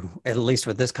to, at least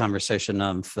with this conversation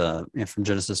of from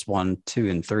Genesis 1, 2,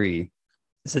 and 3,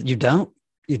 is that you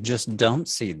just don't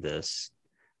see this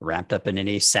wrapped up in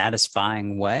any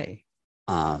satisfying way.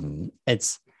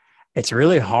 It's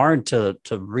really hard to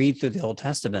read through the Old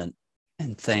Testament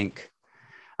and think,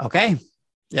 okay,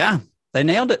 yeah, they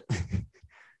nailed it.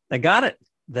 They got it.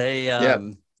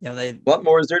 What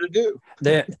more is there to do?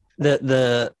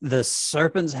 The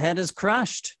serpent's head is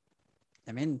crushed.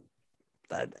 I mean,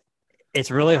 it's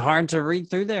really hard to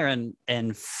read through there and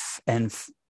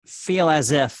feel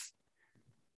as if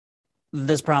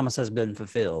this promise has been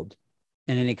fulfilled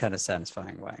in any kind of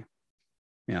satisfying way.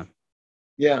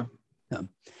 Yeah.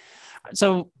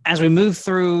 So as we move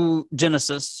through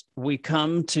Genesis, we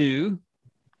come to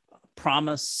a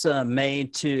promise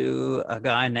made to a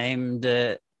guy named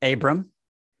Abram,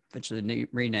 which is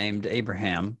renamed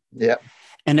Abraham. Yeah.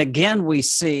 And again, we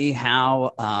see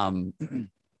how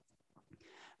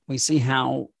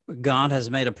God has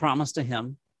made a promise to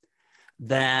him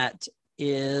that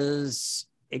is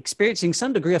experiencing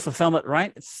some degree of fulfillment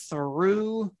right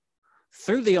through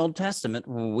the Old Testament.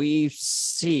 We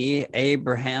see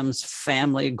Abraham's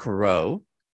family grow,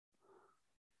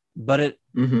 but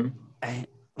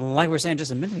like we were saying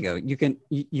just a minute ago,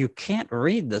 you can't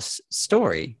read this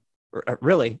story,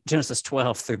 really, Genesis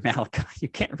 12 through Malachi. You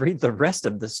can't read the rest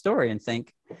of the story and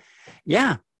think,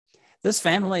 yeah, this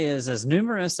family is as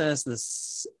numerous as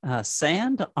the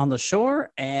sand on the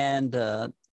shore, and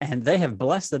they have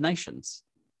blessed the nations.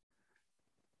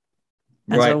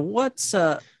 And right. so what's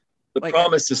the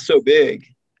promise is so big.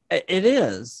 It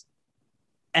is,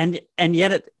 and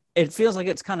yet it feels like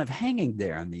it's kind of hanging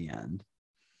there in the end.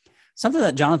 Something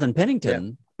that Jonathan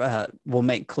Pennington will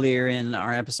make clear in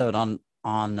our episode on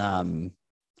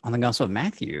the Gospel of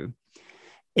Matthew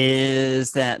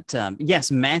is that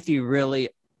yes, Matthew really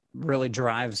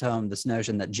drives home this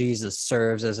notion that Jesus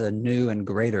serves as a new and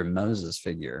greater Moses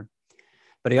figure,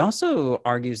 but he also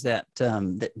argues that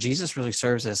that Jesus really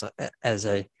serves as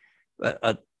a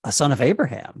son of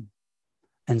Abraham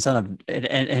and son of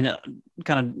and it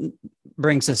kind of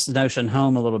brings this notion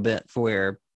home a little bit for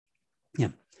where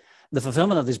the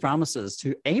fulfillment of these promises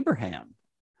to Abraham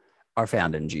are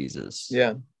found in Jesus.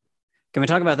 Yeah. Can we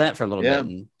talk about that for a little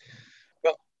bit?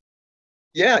 Well,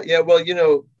 yeah. Well,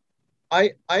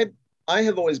 I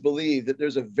have always believed that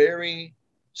there's a very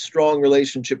strong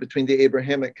relationship between the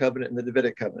Abrahamic covenant and the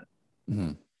Davidic covenant.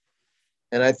 Mm-hmm.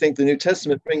 And I think the New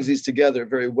Testament brings these together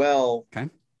very well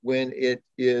when it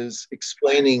is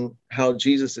explaining how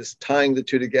Jesus is tying the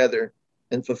two together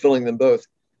and fulfilling them both.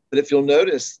 But if you'll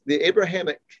notice, the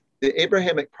Abrahamic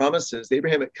promises, the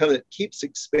Abrahamic covenant keeps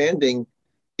expanding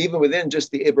even within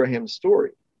just the Abraham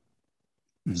story.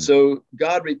 Mm-hmm. So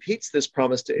God repeats this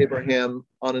promise to Abraham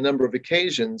on a number of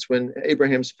occasions when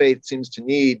Abraham's faith seems to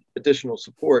need additional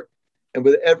support. And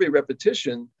with every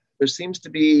repetition, there seems to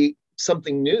be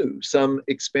something new, some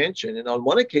expansion. And on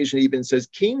one occasion, he even says,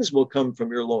 kings will come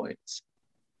from your loins.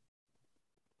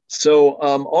 So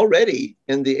already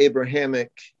in the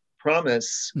Abrahamic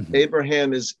promise, mm-hmm.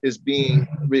 Abraham is being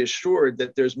reassured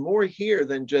that there's more here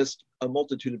than just a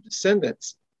multitude of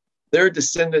descendants. There are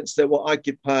descendants that will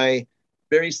occupy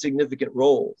very significant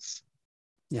roles,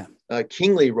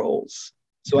 kingly roles.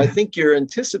 So I think you're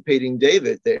anticipating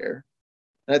David there.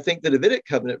 And I think the Davidic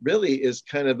covenant really is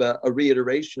kind of a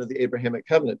reiteration of the Abrahamic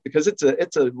covenant because it's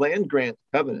a land grant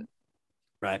covenant.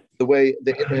 Right. The way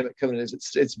the Abrahamic covenant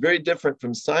is, it's very different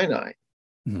from Sinai.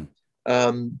 Mm-hmm.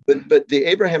 But the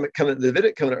Abrahamic covenant and the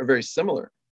Davidic covenant are very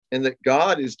similar in that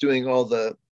God is doing all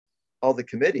the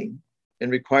committing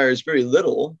and requires very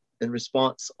little in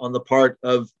response on the part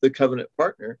of the covenant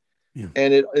partner. Yeah.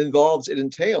 And it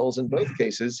entails in both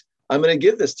cases, I'm going to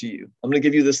give this to you. I'm going to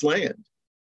give you this land.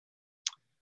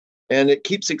 And it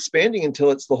keeps expanding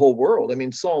until it's the whole world. I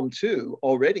mean, Psalm 2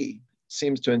 already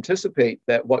seems to anticipate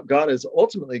that what God is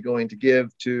ultimately going to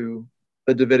give to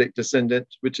the Davidic descendant,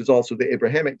 which is also the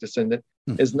Abrahamic descendant,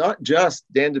 is not just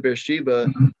Dan to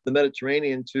Beersheba, the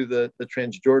Mediterranean to the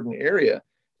Transjordan area.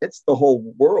 It's the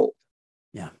whole world.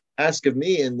 Yeah. Ask of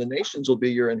me, and the nations will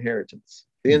be your inheritance.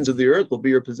 The ends of the earth will be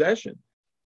your possession.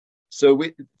 So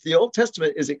the Old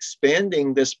Testament is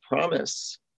expanding this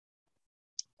promise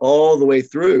all the way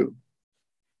through.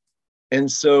 And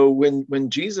so when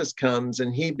Jesus comes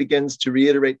and he begins to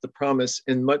reiterate the promise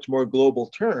in much more global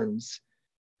terms,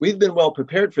 we've been well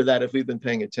prepared for that if we've been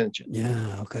paying attention.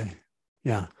 Yeah, okay.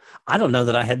 Yeah. I don't know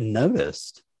that I had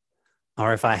noticed,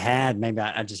 or if I had, maybe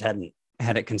I just hadn't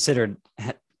had it considered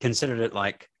it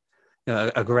like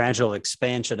a gradual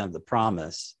expansion of the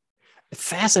promise.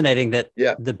 Fascinating that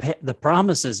the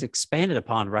promise is expanded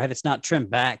upon, right? It's not trimmed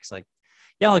back. It's like,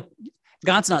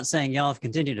 God's not saying y'all have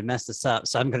continued to mess this up,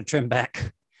 so I'm going to trim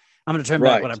back. I'm going to trim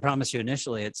back what I promised you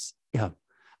initially. It's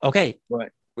okay.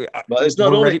 Right. But it's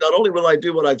not only will I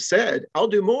do what I've said, I'll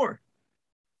do more.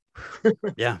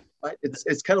 Yeah. Right?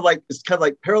 It's kind of like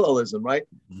parallelism, right?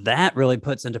 That really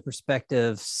puts into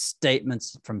perspective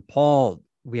statements from Paul,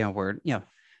 where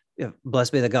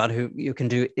blessed be the God who you can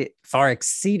do it far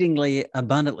exceedingly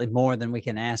abundantly more than we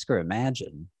can ask or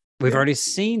imagine. We've already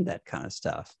seen that kind of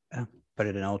stuff. Put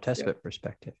it in Old Testament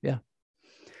perspective. Yeah.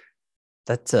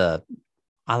 That's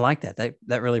I like that.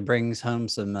 That really brings home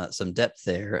some depth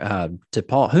there to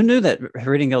Paul. Who knew that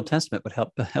reading the Old Testament would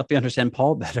help you understand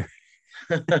Paul better?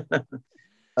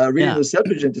 Reading the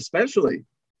Septuagint, especially.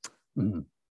 Mm-hmm.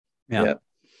 Yeah.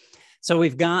 So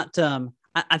we've got.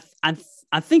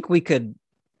 I think we could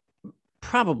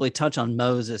probably touch on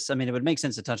Moses. I mean, it would make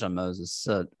sense to touch on Moses.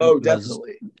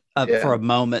 Definitely. For a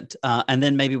moment, and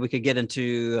then maybe we could get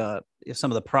into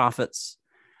some of the prophets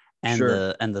and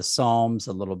the Psalms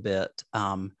a little bit.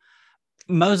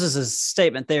 Moses'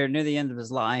 statement there near the end of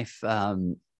his life, a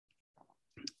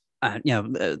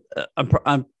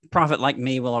prophet like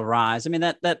me will arise. I mean,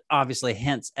 that obviously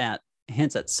hints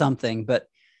at something, but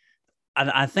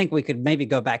I think we could maybe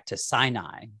go back to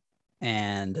Sinai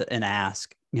and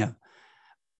ask,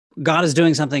 God is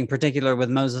doing something particular with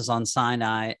Moses on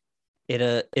Sinai.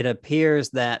 It appears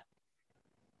that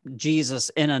Jesus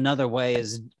in another way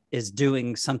is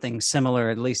doing something similar,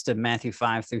 at least in Matthew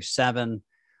 5-7.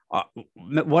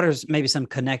 What are maybe some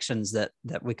connections that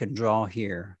we can draw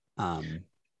here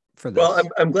for this? Well,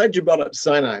 I'm glad you brought up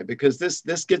Sinai, because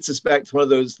this gets us back to one of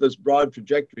those broad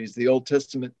trajectories the Old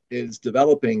Testament is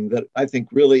developing that I think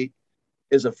really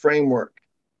is a framework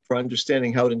for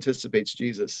understanding how it anticipates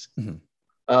Jesus.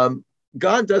 Mm-hmm.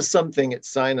 God does something at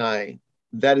Sinai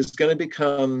that is going to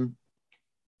become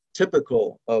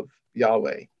typical of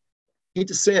Yahweh. He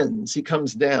descends, he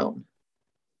comes down.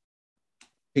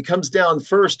 He comes down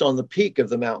first on the peak of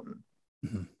the mountain.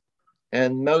 Mm-hmm.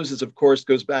 And Moses, of course,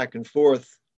 goes back and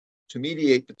forth to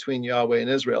mediate between Yahweh and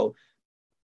Israel.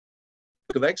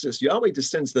 Book of Exodus, Yahweh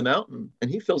descends the mountain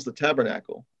and he fills the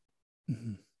tabernacle.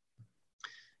 Mm-hmm.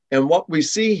 And what we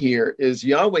see here is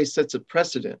Yahweh sets a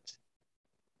precedent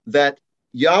that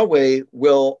Yahweh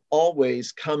will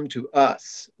always come to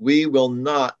us. We will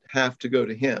not have to go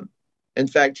to him. In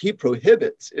fact, he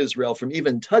prohibits Israel from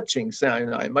even touching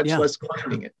Sinai, much less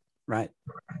climbing it. Right.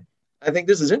 I think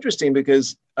this is interesting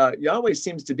because Yahweh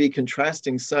seems to be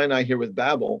contrasting Sinai here with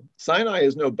Babel. Sinai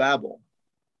is no Babel.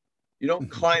 You don't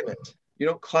climb it. You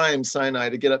don't climb Sinai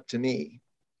to get up to me.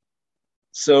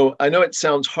 So I know it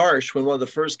sounds harsh when one of the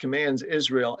first commands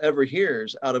Israel ever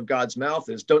hears out of God's mouth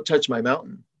is, don't touch my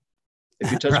mountain.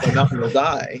 If you touch my mountain, you'll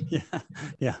die.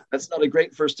 Yeah. That's not a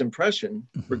great first impression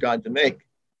for God to make.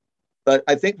 But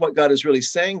I think what God is really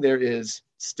saying there is,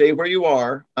 stay where you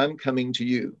are. I'm coming to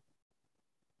you.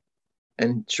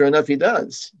 And sure enough, he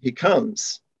does. He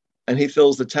comes and he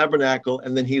fills the tabernacle,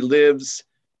 and then he lives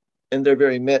in their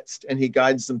very midst, and he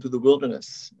guides them through the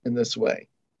wilderness in this way.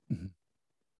 Mm-hmm.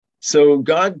 So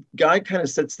God kind of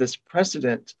sets this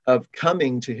precedent of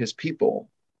coming to his people.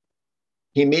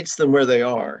 He meets them where they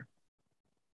are.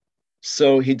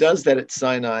 So he does that at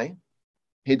Sinai.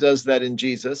 He does that in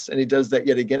Jesus, and he does that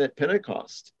yet again at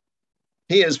Pentecost.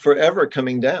 He is forever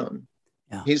coming down.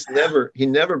 Yeah. He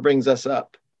never brings us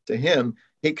up to him.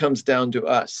 He comes down to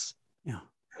us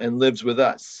and lives with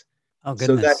us. Oh,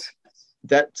 goodness.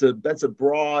 So that's a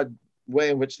broad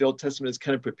way in which the Old Testament is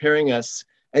kind of preparing us.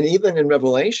 And even in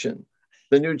Revelation,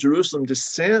 the New Jerusalem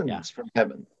descends from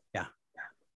heaven. Yeah.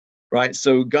 Right.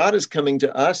 So God is coming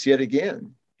to us yet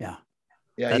again. Yeah.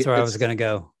 That's where I was going to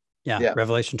go. Yeah.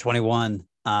 Revelation 21,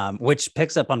 which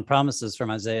picks up on promises from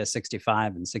Isaiah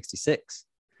 65 and 66.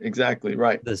 Exactly.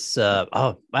 Right. This,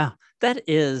 oh, wow. That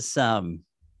is, and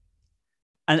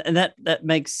that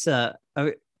makes, I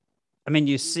mean,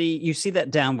 you see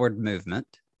that downward movement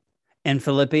in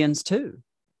Philippians 2.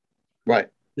 Right.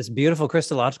 This beautiful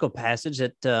Christological passage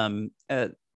that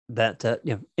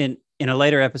in a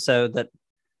later episode that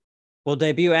will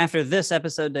debut after this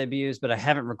episode debuts, but I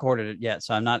haven't recorded it yet,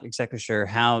 so I'm not exactly sure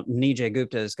how Nijay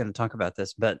Gupta is going to talk about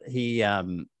this. But he's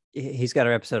got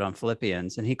an episode on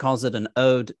Philippians, and he calls it an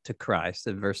ode to Christ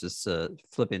in verses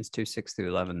Philippians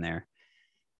 2:6-11. There,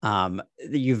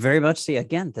 you very much see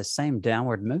again the same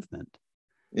downward movement.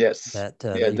 Yes, that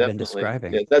you've been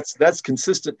describing. Yeah, that's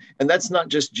consistent, and that's not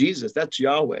just Jesus; that's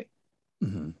Yahweh.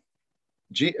 Mm-hmm.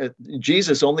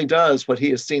 Jesus only does what he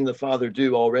has seen the Father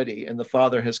do already, and the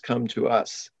Father has come to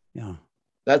us. Yeah,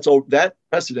 that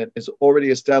precedent is already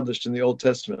established in the Old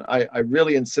Testament. I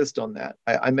really insist on that.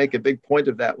 I make a big point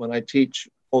of that when I teach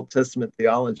Old Testament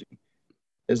theology,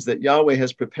 is that Yahweh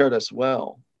has prepared us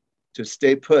well to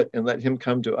stay put and let him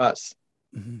come to us.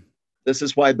 Mm-hmm. This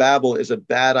is why Babel is a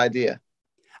bad idea.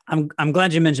 I'm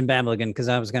glad you mentioned Babel again, because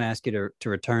I was going to ask you to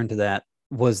return to that.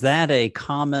 Was that a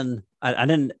common? I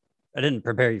didn't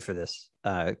prepare you for this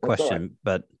question,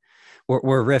 but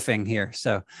we're riffing here.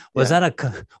 So was that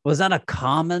a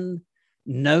common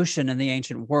notion in the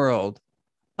ancient world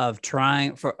of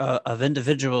trying of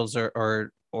individuals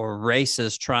or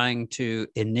races trying to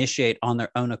initiate on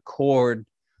their own accord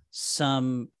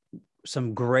some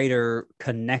greater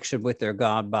connection with their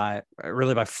God by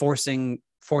forcing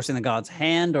the God's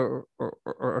hand or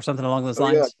something along those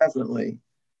lines? Yeah, definitely.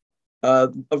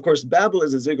 Of course, Babel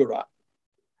is a ziggurat.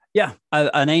 Yeah,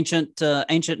 an ancient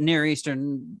Near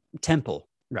Eastern temple.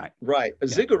 Right. Right. A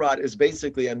ziggurat is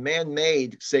basically a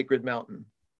man-made sacred mountain.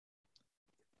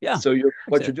 Yeah. So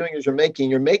what you're doing is you're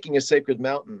making a sacred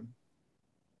mountain,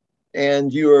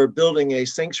 and you are building a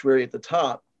sanctuary at the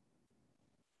top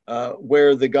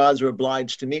where the gods are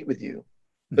obliged to meet with you.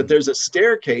 But there's a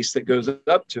staircase that goes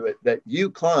up to it that you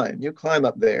climb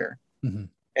up there,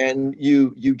 and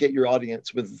you get your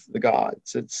audience with the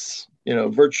gods. It's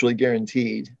virtually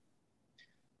guaranteed.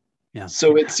 Yeah.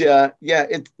 So it's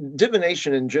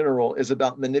divination in general is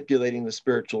about manipulating the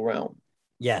spiritual realm.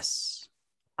 Yes.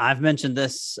 I've mentioned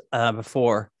this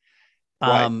before.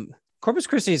 Right. Corpus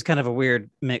Christi is kind of a weird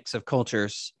mix of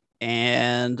cultures,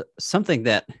 and something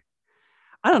that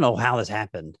I don't know how this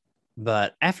happened,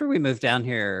 but after we moved down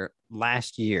here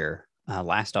last year,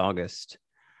 last August,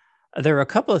 there were a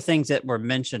couple of things that were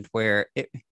mentioned where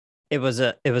it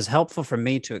was helpful for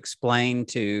me to explain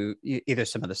to either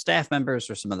some of the staff members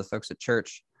or some of the folks at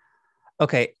church.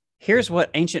 Okay, here's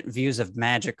what ancient views of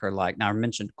magic are like. Now, I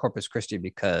mentioned Corpus Christi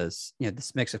because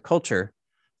this mix of culture,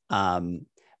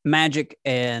 magic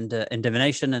and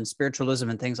divination and spiritualism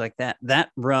and things like that. That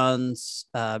runs.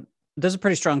 There's a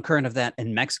pretty strong current of that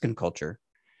in Mexican culture,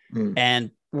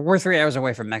 and we're 3 hours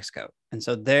away from Mexico, and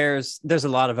so there's a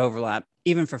lot of overlap,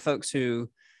 even for folks who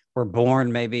were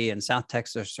born maybe in South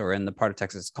Texas or in the part of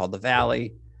Texas called the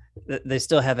Valley. They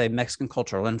still have a Mexican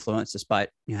cultural influence despite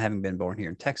having been born here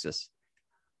in Texas.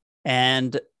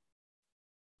 And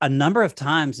a number of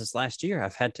times this last year,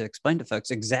 I've had to explain to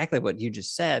folks exactly what you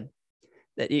just said,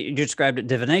 that you described it,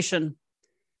 divination,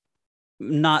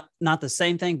 not the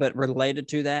same thing, but related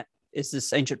to that is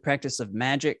this ancient practice of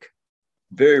magic.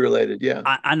 Very related, yeah.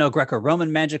 I know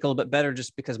Greco-Roman magic a little bit better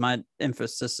just because my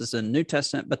emphasis is in New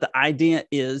Testament, but the idea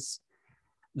is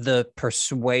the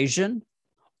persuasion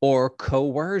or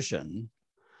coercion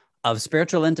of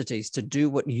spiritual entities to do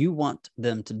what you want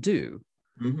them to do.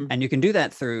 Mm-hmm. And you can do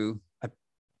that through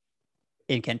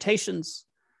incantations,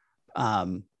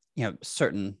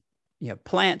 certain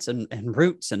plants and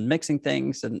roots and mixing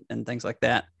things and things like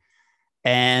that.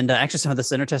 And actually some of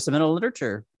this intertestamental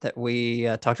literature that we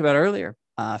talked about earlier,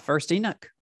 First Enoch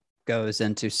goes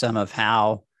into some of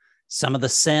how some of the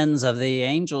sins of the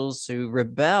angels who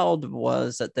rebelled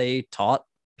was that they taught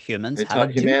humans they how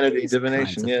taught to humanity do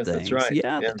divination. Yes, things. That's right.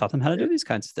 Yeah, they taught them how to do these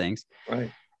kinds of things.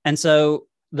 Right. And so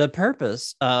the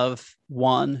purpose of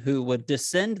one who would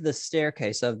descend the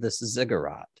staircase of this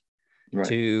ziggurat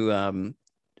to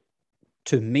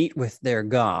meet with their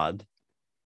God,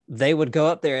 they would go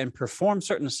up there and perform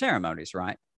certain ceremonies,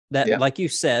 right? That, like you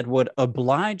said, would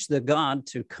oblige the God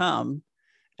to come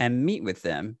and meet with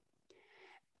them.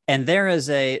 And there's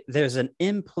an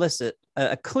implicit,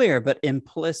 a clear but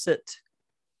implicit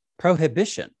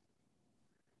prohibition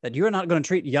that you are not going to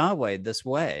treat Yahweh this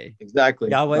way. Exactly.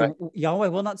 Yahweh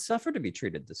will not suffer to be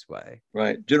treated this way.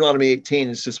 Right. Deuteronomy 18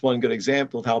 is just one good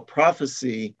example of how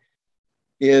prophecy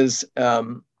is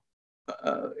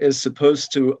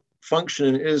supposed to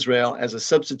function in Israel as a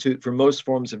substitute for most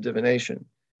forms of divination.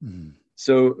 Mm.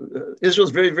 So Israel's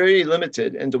very, very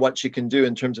limited into what she can do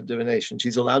in terms of divination.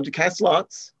 She's allowed to cast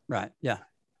lots. Right. Yeah.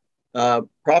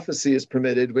 Prophecy is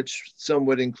permitted, which some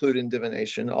would include in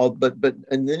divination. But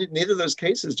in neither of those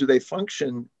cases do they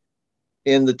function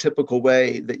in the typical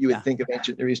way that you would think of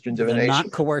ancient Near Eastern divination. They're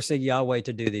not coercing Yahweh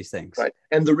to do these things. Right.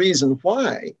 And the reason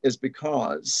why is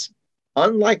because,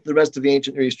 unlike the rest of the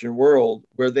ancient Near Eastern world,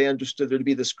 where they understood there to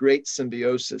be this great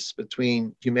symbiosis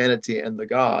between humanity and the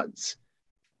gods,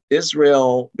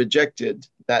 Israel rejected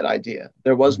that idea.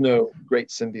 There was no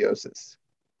great symbiosis.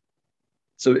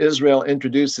 So Israel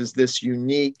introduces this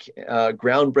unique,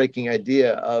 groundbreaking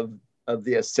idea of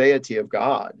the aseity of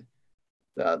God,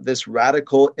 this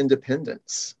radical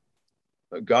independence.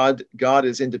 God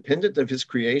is independent of his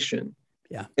creation,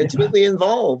 intimately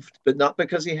involved, but not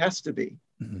because he has to be.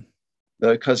 Mm-hmm.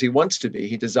 Because he wants to be,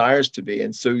 he desires to be.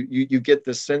 And so you get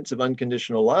this sense of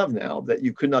unconditional love now that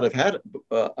you could not have had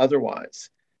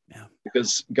otherwise,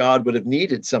 because God would have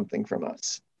needed something from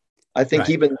us. I think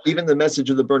even the message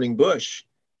of the burning bush,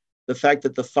 the fact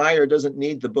that the fire doesn't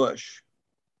need the bush,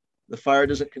 the fire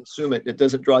doesn't consume it, it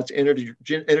doesn't draw its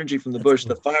energy from the bush.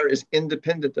 The fire is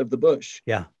independent of the bush.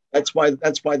 Yeah, that's why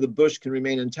the bush can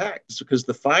remain intact. It's because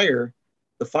the fire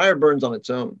burns on its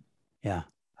own. Yeah,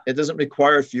 it doesn't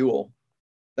require fuel.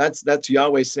 That's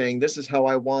Yahweh saying, this is how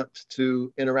I want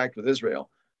to interact with Israel.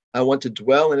 I want to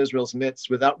dwell in Israel's midst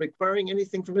without requiring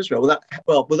anything from Israel,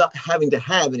 without having to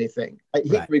have anything.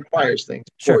 He requires things,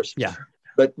 of course. Yeah.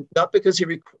 But not because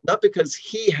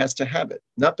he has to have it,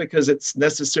 not because it's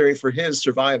necessary for his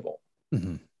survival.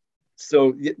 Mm-hmm.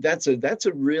 So that's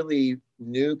a really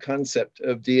new concept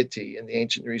of deity in the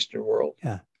ancient Near Eastern world.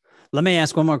 Yeah. Let me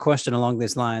ask one more question along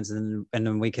these lines, and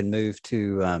then we can move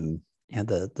to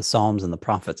the Psalms and the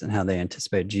prophets and how they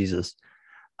anticipate Jesus.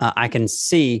 I can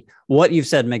see what you've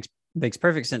said makes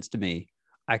perfect sense to me.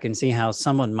 I can see how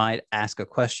someone might ask a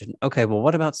question. Okay, well,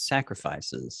 what about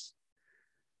sacrifices?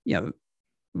 The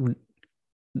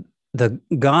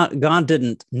God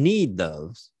didn't need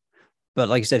those, but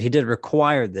like you said, he did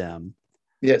require them.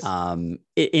 Yes.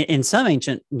 In some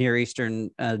ancient Near Eastern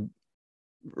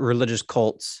religious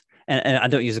cults, and I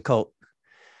don't use a cult.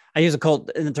 I use a cult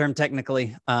in the term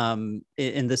technically,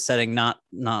 in this setting, not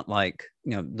like,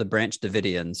 the Branch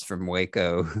Davidians from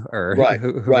Waco or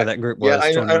whoever that group was.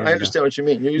 Yeah, 20 years I understand ago. what you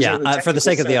mean. You're using For the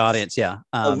sake of the audience, yeah.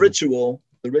 The ritual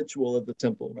of the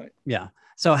temple, right? Yeah.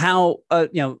 So how,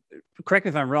 correct me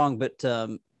if I'm wrong, but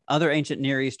other ancient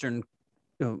Near Eastern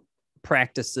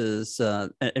practices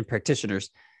and practitioners,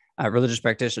 religious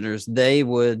practitioners, they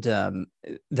would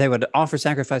offer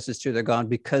sacrifices to their god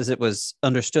because it was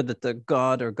understood that the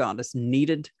god or goddess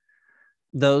needed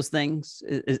those things.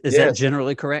 Is that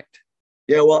generally correct?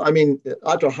 Yeah, well, I mean,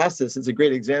 Atrahasis is a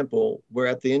great example where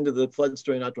at the end of the flood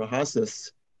story in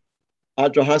Atrahasis,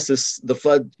 the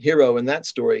flood hero in that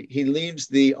story, he leaves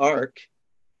the ark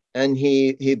and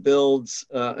he builds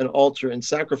an altar and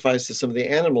sacrifices some of the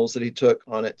animals that he took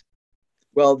on it.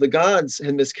 Well, the gods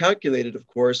had miscalculated, of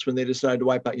course, when they decided to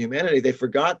wipe out humanity. They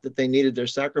forgot that they needed their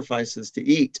sacrifices to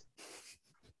eat.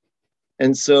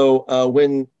 And so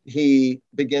when he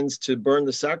begins to burn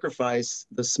the sacrifice,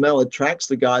 the smell attracts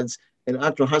the gods. And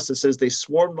Atrahasis says they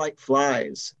swarmed like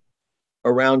flies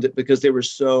around it because they were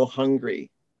so hungry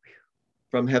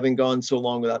from having gone so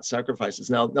long without sacrifices.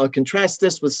 Now contrast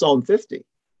this with Psalm 50.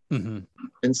 Mm-hmm.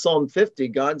 In Psalm 50,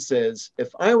 God says, if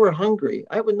I were hungry,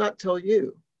 I would not tell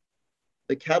you.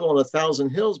 The cattle on 1,000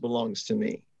 hills belongs to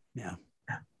me. Yeah.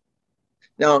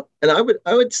 Now, and I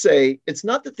would say it's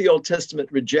not that the Old Testament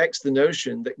rejects the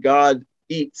notion that God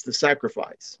eats the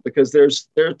sacrifice, because there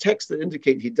are texts that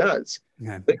indicate he does.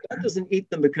 Okay. But God doesn't eat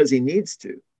them because he needs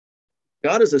to.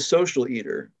 God is a social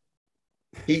eater.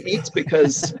 He eats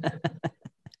because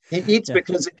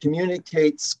because it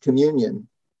communicates communion.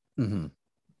 Mm-hmm.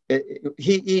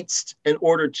 He eats in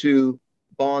order to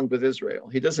bond with Israel.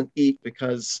 He doesn't eat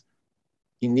because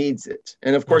he needs it.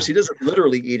 And of course, he doesn't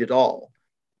literally eat at all.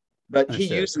 But he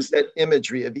uses that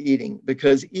imagery of eating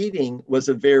because eating was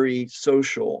a very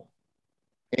social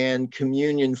and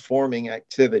communion-forming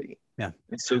activity. Yeah.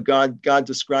 And so God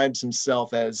describes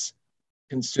himself as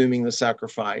consuming the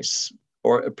sacrifice,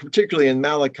 or particularly in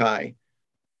Malachi,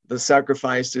 the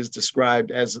sacrifice is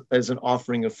described as an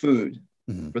offering of food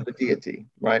for the deity,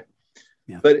 right?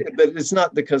 Yeah. But it's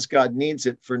not because God needs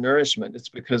it for nourishment. It's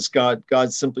because God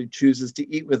simply chooses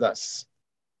to eat with us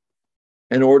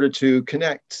in order to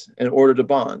connect, in order to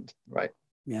bond, right?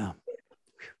 Yeah.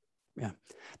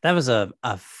 That was a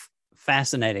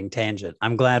fascinating tangent.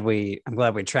 I'm glad we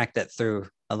tracked that through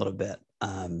a little bit.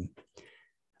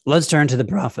 Let's turn to the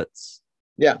prophets.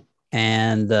 Yeah.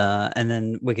 And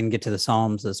then we can get to the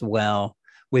Psalms as well.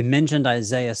 We mentioned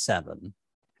Isaiah 7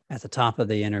 at the top of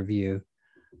the interview.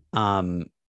 There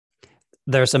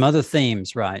are some other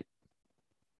themes, right?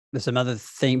 There's some other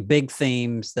big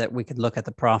themes that we could look at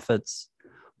the prophets.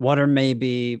 What are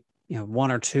maybe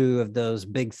one or two of those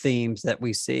big themes that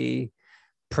we see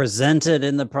presented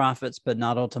in the prophets, but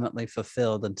not ultimately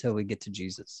fulfilled until we get to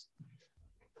Jesus?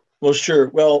 Well, sure.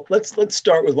 Well, let's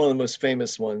start with one of the most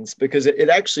famous ones, because it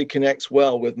actually connects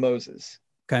well with Moses.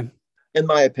 Okay. In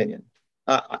my opinion,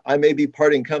 I may be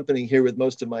parting company here with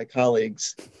most of my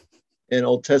colleagues in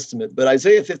Old Testament, but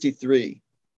Isaiah 53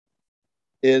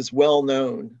 is well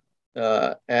known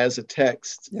as a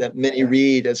text that many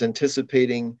read as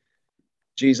anticipating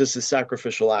Jesus'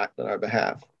 sacrificial act on our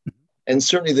behalf. And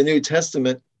certainly the New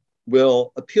Testament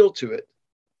will appeal to it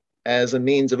as a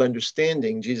means of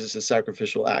understanding Jesus'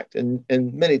 sacrificial act in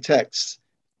many texts.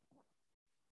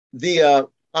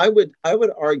 I would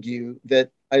argue that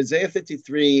Isaiah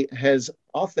 53 has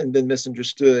often been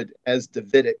misunderstood as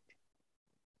Davidic.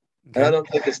 Okay. And I don't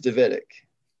think it's Davidic.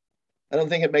 I don't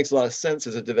think it makes a lot of sense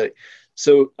as a Davidic.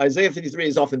 So Isaiah 53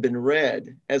 has often been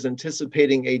read as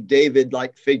anticipating a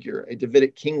David-like figure, a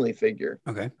Davidic kingly figure.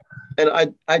 Okay.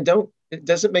 And it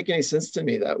doesn't make any sense to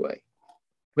me that way.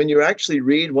 When you actually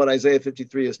read what Isaiah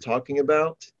 53 is talking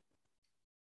about,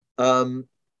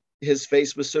 his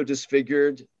face was so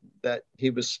disfigured that he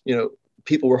was,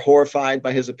 people were horrified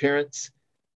by his appearance.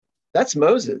 That's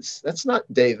Moses. That's not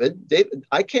David.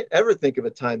 I can't ever think of a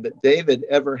time that David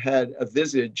ever had a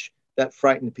visage that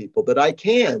frightened people, but I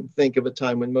can think of a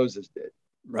time when Moses did.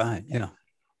 Right, yeah.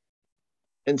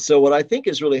 And so what I think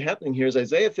is really happening here is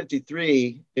Isaiah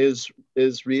 53 is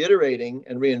reiterating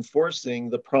and reinforcing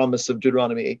the promise of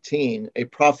Deuteronomy 18, a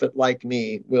prophet like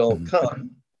me will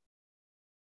come.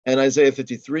 And Isaiah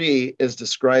 53 is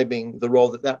describing the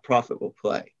role that prophet will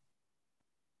play.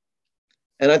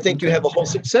 And I think you have a whole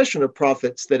succession of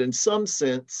prophets that in some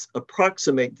sense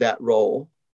approximate that role,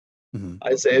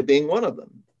 Isaiah being one of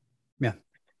them. Yeah.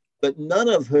 But none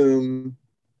of whom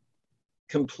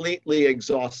completely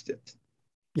exhaust it.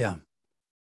 Yeah.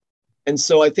 And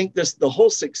so I think the whole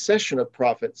succession of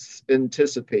prophets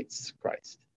anticipates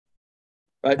Christ,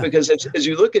 right? Yeah. Because as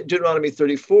you look at Deuteronomy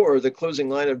 34, the closing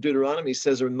line of Deuteronomy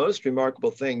says a most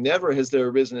remarkable thing: never has there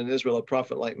arisen in Israel a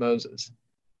prophet like Moses.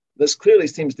 This clearly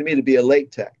seems to me to be a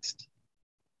late text.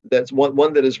 That's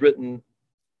one that is written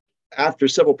after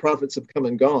several prophets have come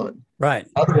and gone. Right.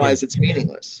 Otherwise, it's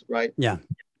meaningless, right? Yeah.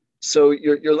 So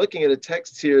you're looking at a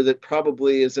text here that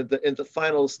probably is in the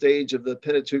final stage of the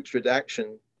Pentateuch's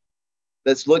redaction,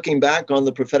 that's looking back on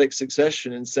the prophetic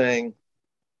succession and saying,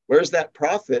 where's that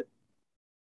prophet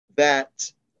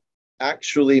that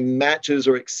actually matches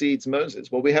or exceeds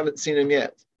Moses? Well, we haven't seen him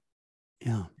yet.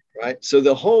 Yeah. Right. So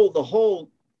the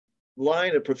whole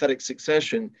line of prophetic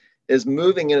succession is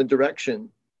moving in a direction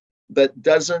that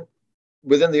doesn't,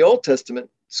 within the Old Testament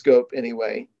scope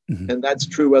anyway, and that's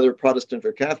true whether Protestant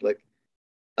or Catholic,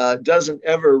 doesn't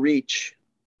ever reach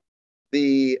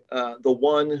the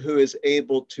one who is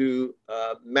able to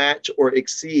match or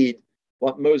exceed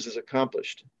what Moses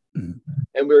accomplished. And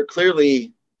we're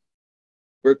clearly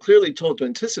told to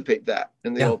anticipate that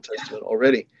in the Old Testament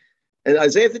already. And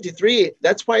Isaiah 53,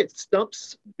 that's why it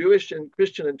stumps Jewish and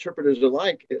Christian interpreters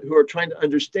alike who are trying to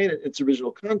understand it in its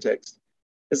original context.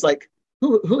 It's like,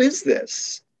 who is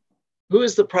this? Who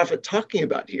is the prophet talking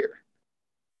about here?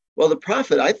 Well, the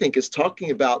prophet, I think, is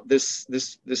talking about this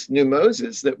new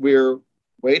Moses that we're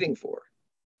waiting for,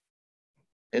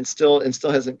 and still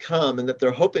hasn't come, and that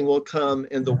they're hoping will come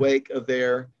in the wake of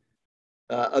their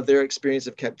experience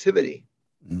of captivity.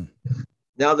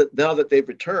 Now that they've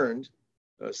returned,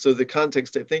 so the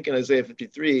context, I think, in Isaiah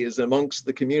 53 is amongst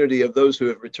the community of those who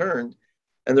have returned,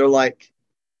 and they're like,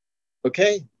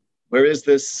 okay, where is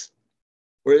this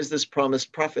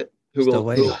promised prophet who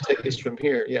will take us from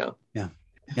here? Yeah.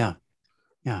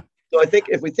 So I think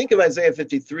if we think of Isaiah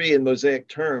 53 in Mosaic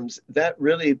terms, that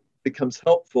really becomes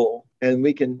helpful, and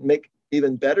we can make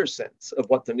even better sense of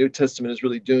what the New Testament is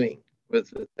really doing with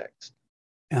the text.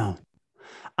 Yeah.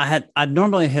 I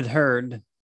normally had heard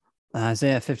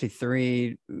Isaiah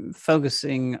 53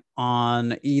 focusing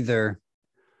on either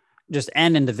just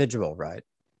an individual, right?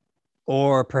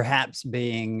 Or perhaps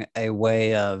being a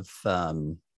way of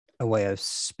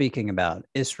speaking about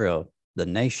Israel, the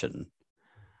nation.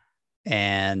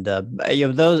 And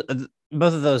those,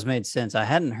 both of those made sense. I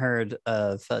hadn't heard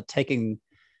of taking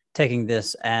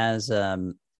this as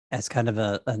kind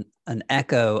of an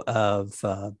echo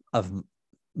of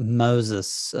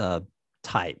Moses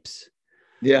types.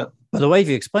 Yeah. But the way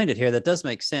you explained it here, that does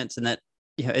make sense, and that,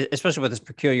 especially with this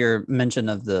peculiar mention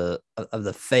of the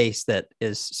face that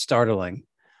is startling.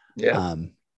 Yeah.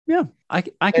 I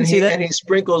can see that. And he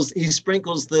sprinkles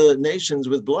the nations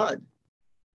with blood.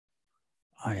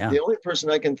 Oh, yeah. The only person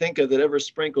I can think of that ever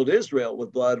sprinkled Israel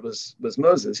with blood was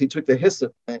Moses. He took the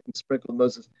hyssop plant and sprinkled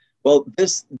Moses. Well,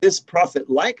 this prophet,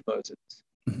 like Moses,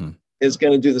 is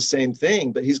going to do the same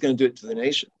thing, but he's going to do it to the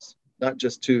nations, not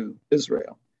just to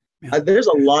Israel. Yeah. There's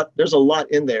a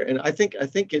lot in there, and I think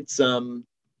it's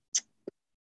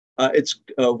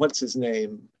what's his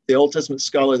name? The Old Testament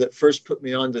scholar that first put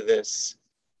me onto this.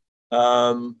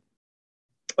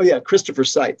 Christopher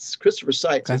Seitz. Christopher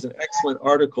Seitz has an excellent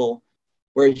article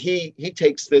where he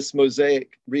takes this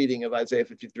Mosaic reading of Isaiah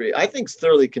 53. I think it's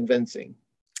thoroughly convincing.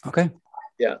 Okay.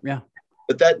 Yeah. Yeah.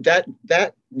 But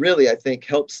that really, I think,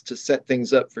 helps to set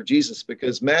things up for Jesus,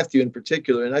 because Matthew in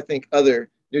particular, and I think other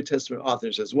New Testament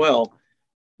authors as well,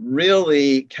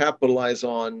 really capitalize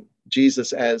on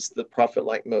Jesus as the prophet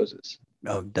like Moses.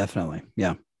 Oh, definitely.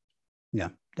 Yeah. Yeah,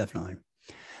 definitely.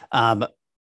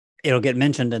 It'll get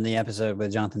mentioned in the episode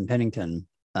with Jonathan Pennington.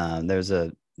 There's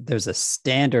a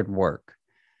standard work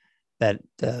that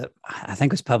I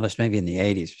think was published maybe in the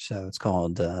 80s or so. It's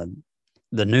called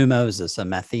The New Moses, a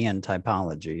Matthean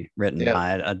Typology, written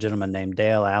by a gentleman named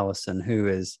Dale Allison, who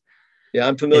is... Yeah,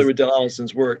 I'm familiar with Dale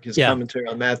Allison's work, his commentary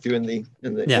on Matthew in the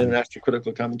International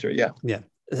Critical Commentary. Yeah. Yeah.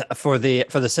 For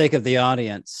the sake of the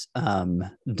audience,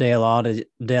 Dale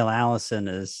Allison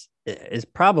is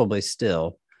probably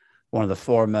still one of the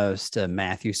foremost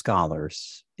Matthew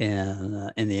scholars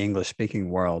in the English speaking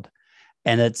world.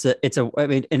 And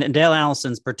and Dale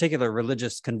Allison's particular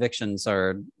religious convictions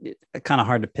are kind of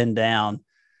hard to pin down.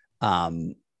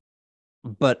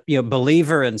 But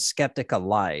believer and skeptic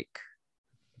alike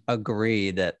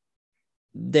agree that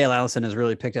Dale Allison has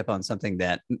really picked up on something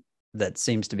that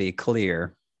seems to be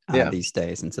clear these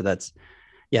days. And so that's,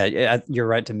 you're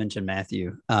right to mention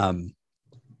Matthew.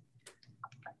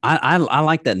 I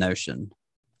like that notion.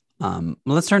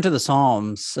 Let's turn to the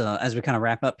Psalms as we kind of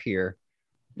wrap up here.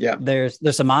 Yeah, there's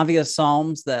some obvious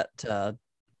Psalms that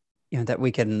that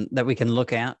we can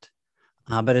look at,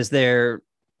 but is there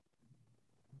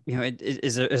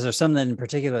Is there something in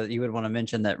particular that you would want to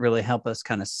mention that really help us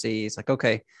kind of see? It's like,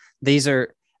 okay, these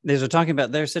are talking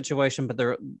about their situation, but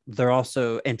they're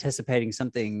also anticipating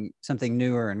something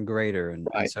newer and greater, and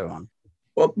so on.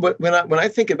 Well, when I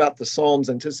think about the Psalms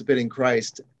anticipating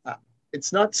Christ,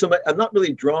 it's not so much. I'm not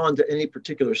really drawn to any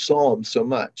particular psalm so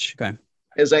much,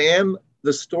 as I am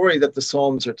the story that the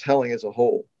Psalms are telling as a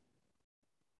whole.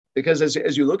 Because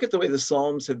as you look at the way the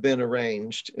Psalms have been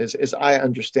arranged, as I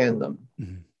understand them,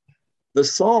 the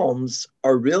Psalms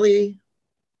are really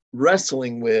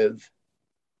wrestling with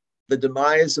the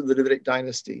demise of the Davidic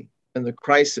dynasty and the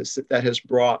crisis that has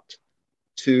brought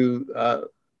to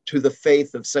the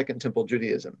faith of Second Temple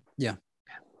Judaism. Yeah.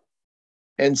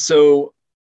 And so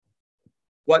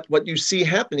what you see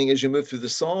happening as you move through the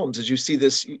Psalms is you see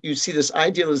this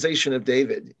idealization of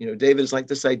David. David is like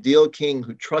this ideal king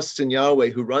who trusts in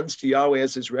Yahweh, who runs to Yahweh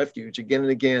as his refuge again and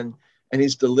again, and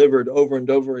he's delivered over and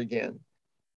over again.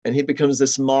 And he becomes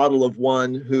this model of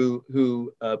one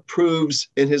who proves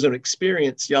in his own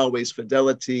experience Yahweh's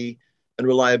fidelity and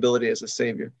reliability as a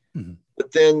savior.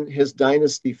 But then his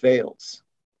dynasty fails.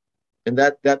 And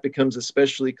that becomes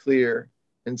especially clear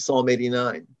in Psalm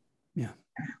 89.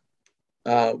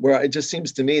 Where it just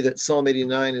seems to me that Psalm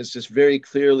 89 is just very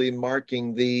clearly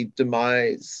marking the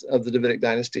demise of the Davidic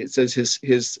dynasty. It says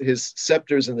his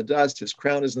scepter is in the dust, his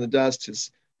crown is in the dust, his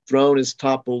throne is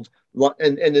toppled,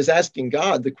 and is asking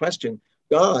God the question,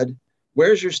 God,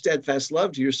 where's your steadfast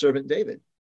love to your servant David?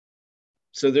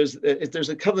 So there's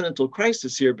a covenantal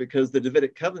crisis here because the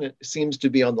Davidic covenant seems to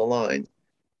be on the line,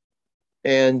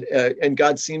 and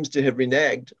God seems to have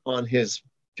reneged on his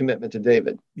commitment to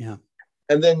David. Yeah,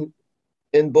 and then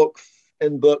in book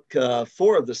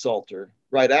 4 of the Psalter,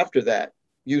 right after that,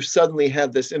 you suddenly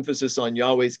have this emphasis on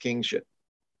Yahweh's kingship.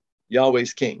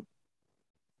 Yahweh's king.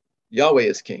 Yahweh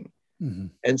is king.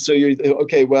 And so you're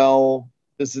okay. Well,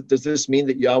 does this mean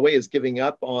that Yahweh is giving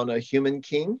up on a human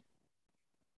king?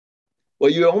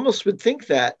 Well, you almost would think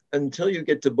that until you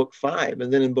get to book 5,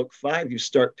 and then in book 5 you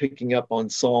start picking up on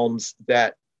psalms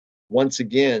that once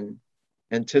again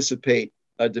anticipate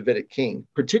a Davidic king,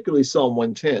 particularly Psalm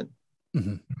 110.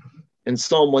 And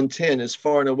Psalm 110 is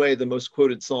far and away the most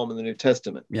quoted psalm in the New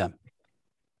Testament. Yeah.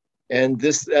 And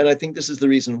I think this is the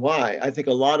reason why. I think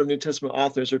a lot of New Testament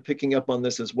authors are picking up on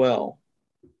this as well,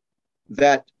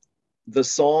 that the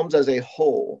Psalms as a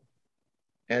whole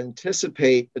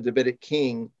anticipate a Davidic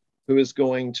king who is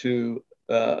going to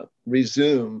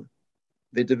resume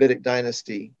the Davidic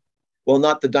dynasty. Well,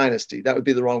 not the dynasty. That would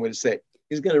be the wrong way to say it.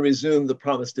 He's going to resume the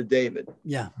promise to David.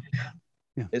 Yeah.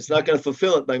 It's not going to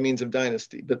fulfill it by means of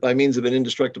dynasty, but by means of an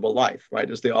indestructible life,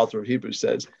 right? As the author of Hebrews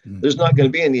says, there's not going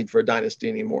to be a need for a dynasty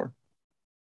anymore.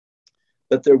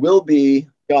 But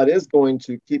God is going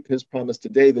to keep his promise to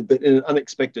David, but in an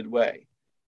unexpected way,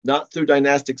 not through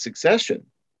dynastic succession,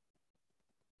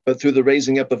 but through the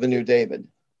raising up of a new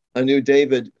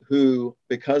David who,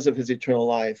 because of his eternal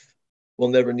life, will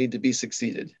never need to be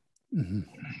succeeded.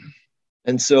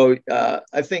 And so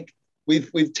I think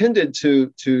we've tended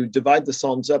to divide the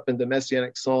Psalms up into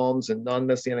messianic Psalms and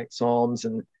non-messianic Psalms.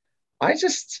 And I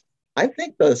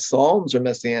think the Psalms are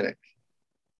messianic,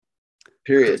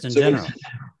 period. Just in general.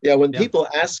 When people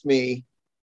ask me,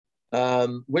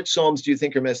 which Psalms do you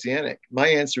think are messianic? My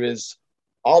answer is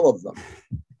all of them.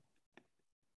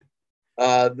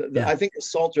 I think the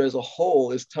Psalter as a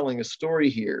whole is telling a story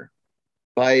here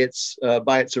by its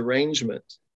arrangement,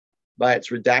 by its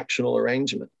redactional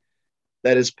arrangement,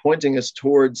 that is pointing us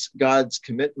towards God's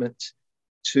commitment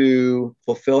to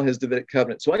fulfill his Davidic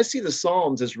covenant. So I see the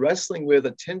Psalms as wrestling with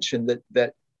a tension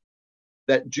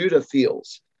that Judah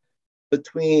feels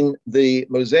between the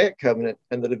Mosaic covenant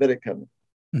and the Davidic covenant.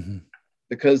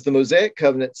 Because the Mosaic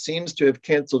covenant seems to have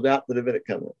canceled out the Davidic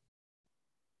covenant.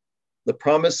 The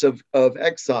promise of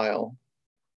exile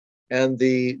and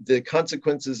the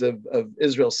consequences of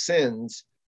Israel's sins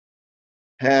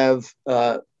have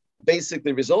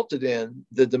basically resulted in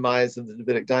the demise of the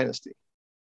Davidic dynasty.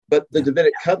 But the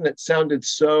Davidic covenant sounded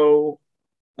so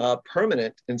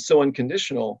permanent and so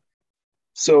unconditional.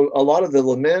 So a lot of the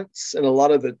laments and a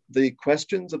lot of the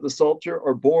questions of the Psalter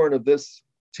are born of this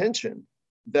tension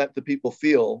that the people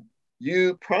feel.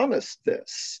 You promised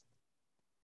this,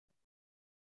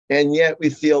 and yet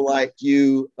we feel like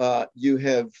you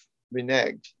have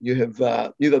reneged.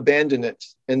 You've abandoned it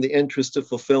in the interest of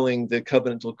fulfilling the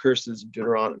covenantal curses of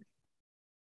Deuteronomy.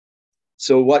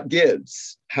 So what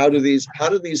gives? How do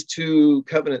these two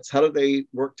covenants, how do they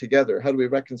work together? How do we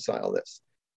reconcile this?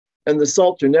 And the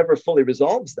Psalter never fully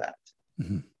resolves that.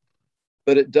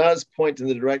 But it does point in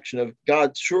the direction of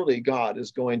God. Surely God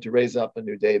is going to raise up a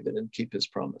new David and keep his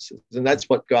promises. And that's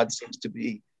what God seems to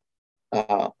be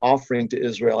offering to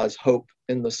Israel as hope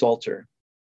in the Psalter,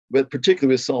 but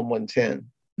particularly with Psalm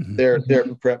 110. Mm-hmm.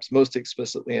 They're perhaps most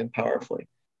explicitly and powerfully.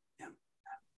 Yeah.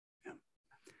 Yeah.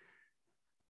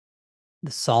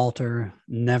 The Psalter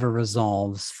never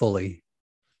resolves fully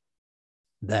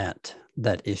that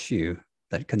issue,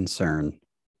 that concern.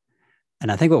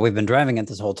 And I think what we've been driving at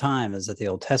this whole time is that the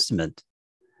Old Testament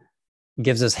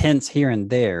gives us hints here and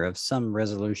there of some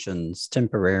resolutions,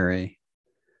 temporary,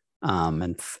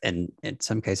 and in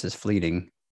some cases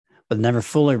fleeting, but never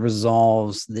fully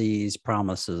resolves these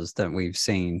promises that we've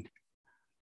seen,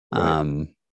 Right.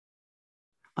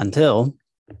 until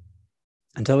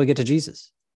we get to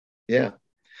Jesus. Yeah.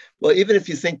 Well, even if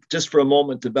you think just for a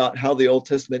moment about how the Old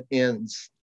Testament ends,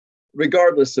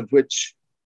 regardless of which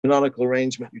canonical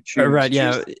arrangement you choose. Right.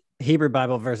 Yeah. Hebrew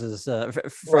Bible versus,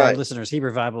 for our listeners,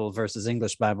 Hebrew Bible versus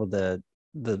English Bible, the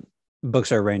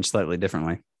books are arranged slightly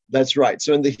differently. That's right.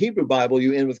 So in the Hebrew Bible,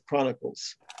 you end with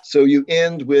Chronicles. So you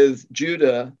end with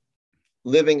Judah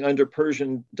living under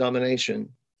Persian domination.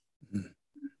 Mm-hmm.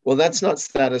 Well, that's not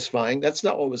satisfying. That's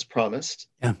not what was promised.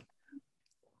 Yeah.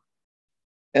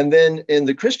 And then in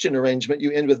the Christian arrangement,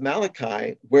 you end with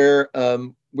Malachi, where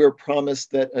we're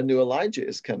promised that a new Elijah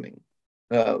is coming.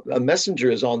 A messenger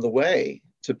is on the way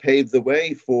to pave the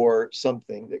way for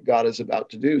something that God is about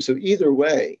to do. So either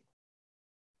way,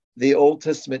 the Old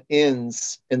Testament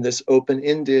ends in this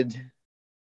open-ended,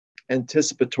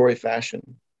 anticipatory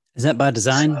fashion. Is that by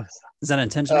design? Is that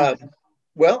intentional?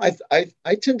 Well,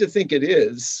 I tend to think it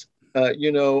is.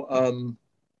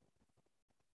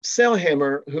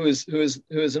 Sailhamer, who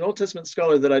is an Old Testament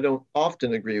scholar that I don't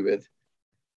often agree with,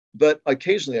 but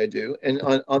occasionally I do. And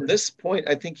on this point,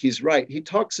 I think he's right. He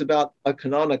talks about a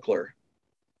chronicler.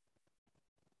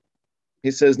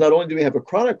 He says, not only do we have a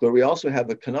chronicler, we also have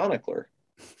a canonicler.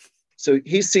 So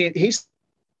he sees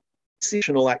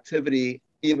activity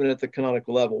even at the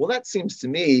canonical level. Well, that seems to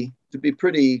me to be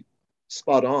pretty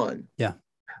spot on. Yeah.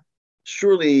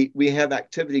 Surely we have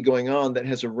activity going on that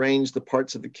has arranged the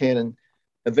parts of the canon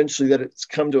eventually that it's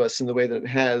come to us in the way that it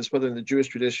has, whether in the Jewish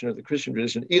tradition or the Christian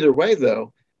tradition. Either way,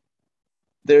 though,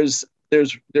 there's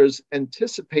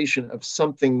anticipation of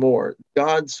something more.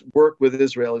 God's work with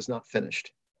Israel is not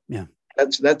finished. Yeah.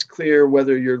 That's clear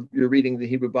whether you're reading the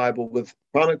Hebrew Bible with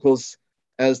Chronicles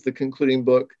as the concluding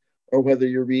book, or whether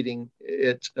you're reading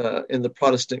it in the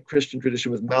Protestant Christian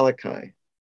tradition with Malachi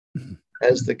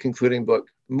as the concluding book.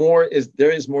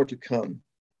 There is more to come.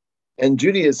 And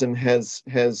Judaism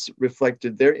has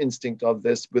reflected their instinct of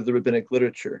this with the rabbinic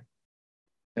literature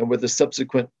and with the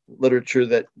subsequent literature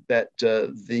that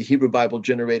the Hebrew Bible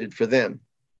generated for them.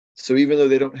 So even though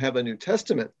they don't have a New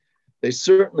Testament, they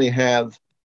certainly have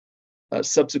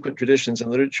subsequent traditions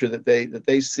and literature that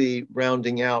they see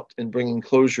rounding out and bringing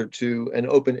closure to an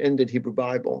open-ended Hebrew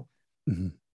Bible. Mm-hmm.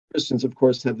 Christians, of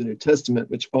course, have the New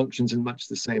Testament, which functions in much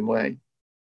the same way.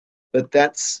 But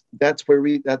that's where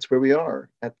we are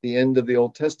at the end of the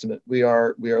Old Testament. We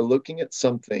are looking at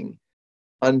something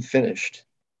unfinished,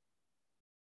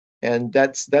 and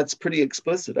that's pretty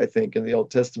explicit, I think, in the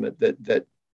Old Testament that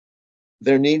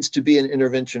there needs to be an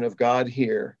intervention of God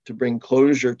here to bring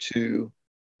closure to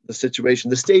the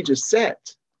situation. The stage is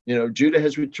set. Judah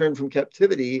has returned from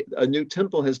captivity. A new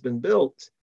temple has been built,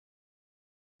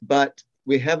 but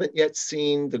we haven't yet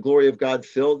seen the glory of God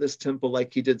fill this temple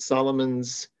like he did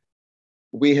Solomon's.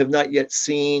 We have not yet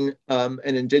seen an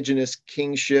indigenous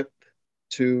kingship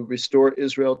to restore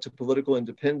Israel to political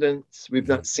independence. We've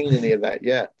not seen any of that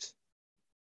yet.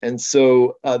 And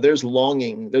so there's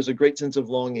longing. There's a great sense of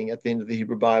longing at the end of the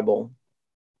Hebrew Bible.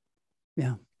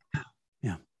 Yeah.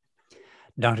 Yeah.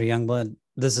 Dr. Youngblood,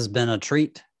 this has been a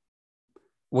treat.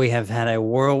 We have had a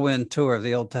whirlwind tour of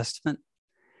the Old Testament.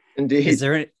 Indeed. Is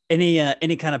there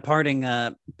any kind of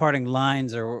parting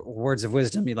lines or words of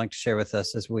wisdom you'd like to share with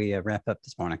us as we wrap up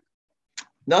this morning?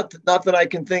 Not that I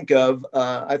can think of.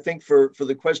 I think for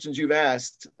the questions you've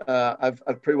asked, I've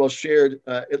pretty well shared,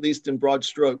 at least in broad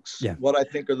strokes, what I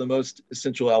think are the most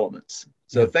essential elements.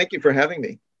 So Thank you for having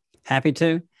me. Happy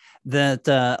to. Like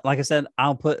I said,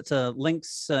 I'll put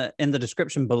links in the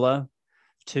description below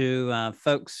to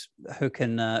folks who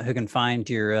can find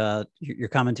your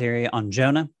commentary on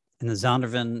Jonah in the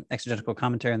Zondervan Exegetical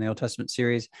Commentary on the Old Testament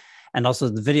series, and also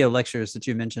the video lectures that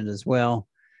you mentioned as well.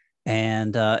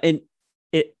 And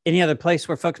any other place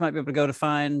where folks might be able to go to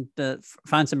find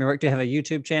some of your work? Do you have a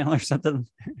YouTube channel or something,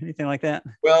 anything like that?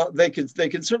 Well, they can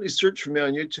certainly search for me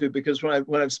on YouTube, because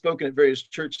when I've spoken at various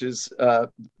churches,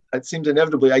 it seems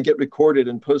inevitably I get recorded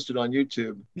and posted on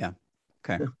YouTube. Yeah.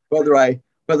 Okay. Whether I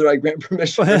grant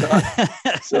permission or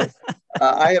not. So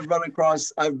I have run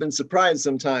across, I've been surprised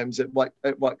sometimes at what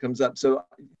comes up. So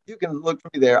you can look for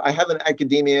me there. I have an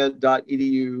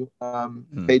academia.edu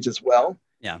page as well,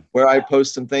 where I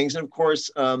post some things. And of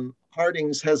course,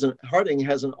 Harding has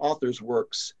an author's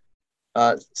works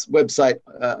website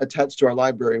attached to our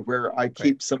library where I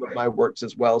keep some of my works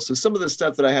as well. So some of the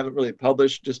stuff that I haven't really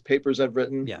published, just papers I've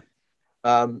written,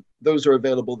 those are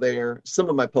available there. Some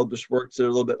of my published works that are a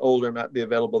little bit older might be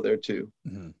available there too.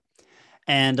 Mm-hmm.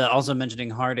 And also mentioning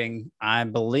Harding, I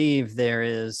believe there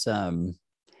is,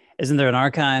 isn't there an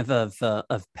archive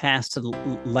of past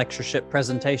lectureship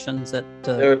presentations that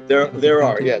there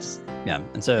are, yes. Yeah,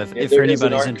 and so if anybody's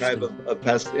an archive interested of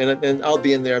past, and I'll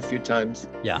be in there a few times.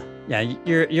 Yeah,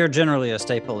 you're generally a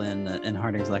staple in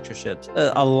Harding's lectureships,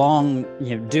 along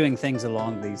doing things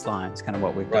along these lines, kind of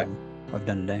what we've done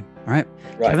today. All right,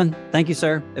 Kevin, thank you,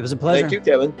 sir. It was a pleasure. Thank you,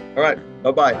 Kevin. All right,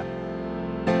 bye-bye.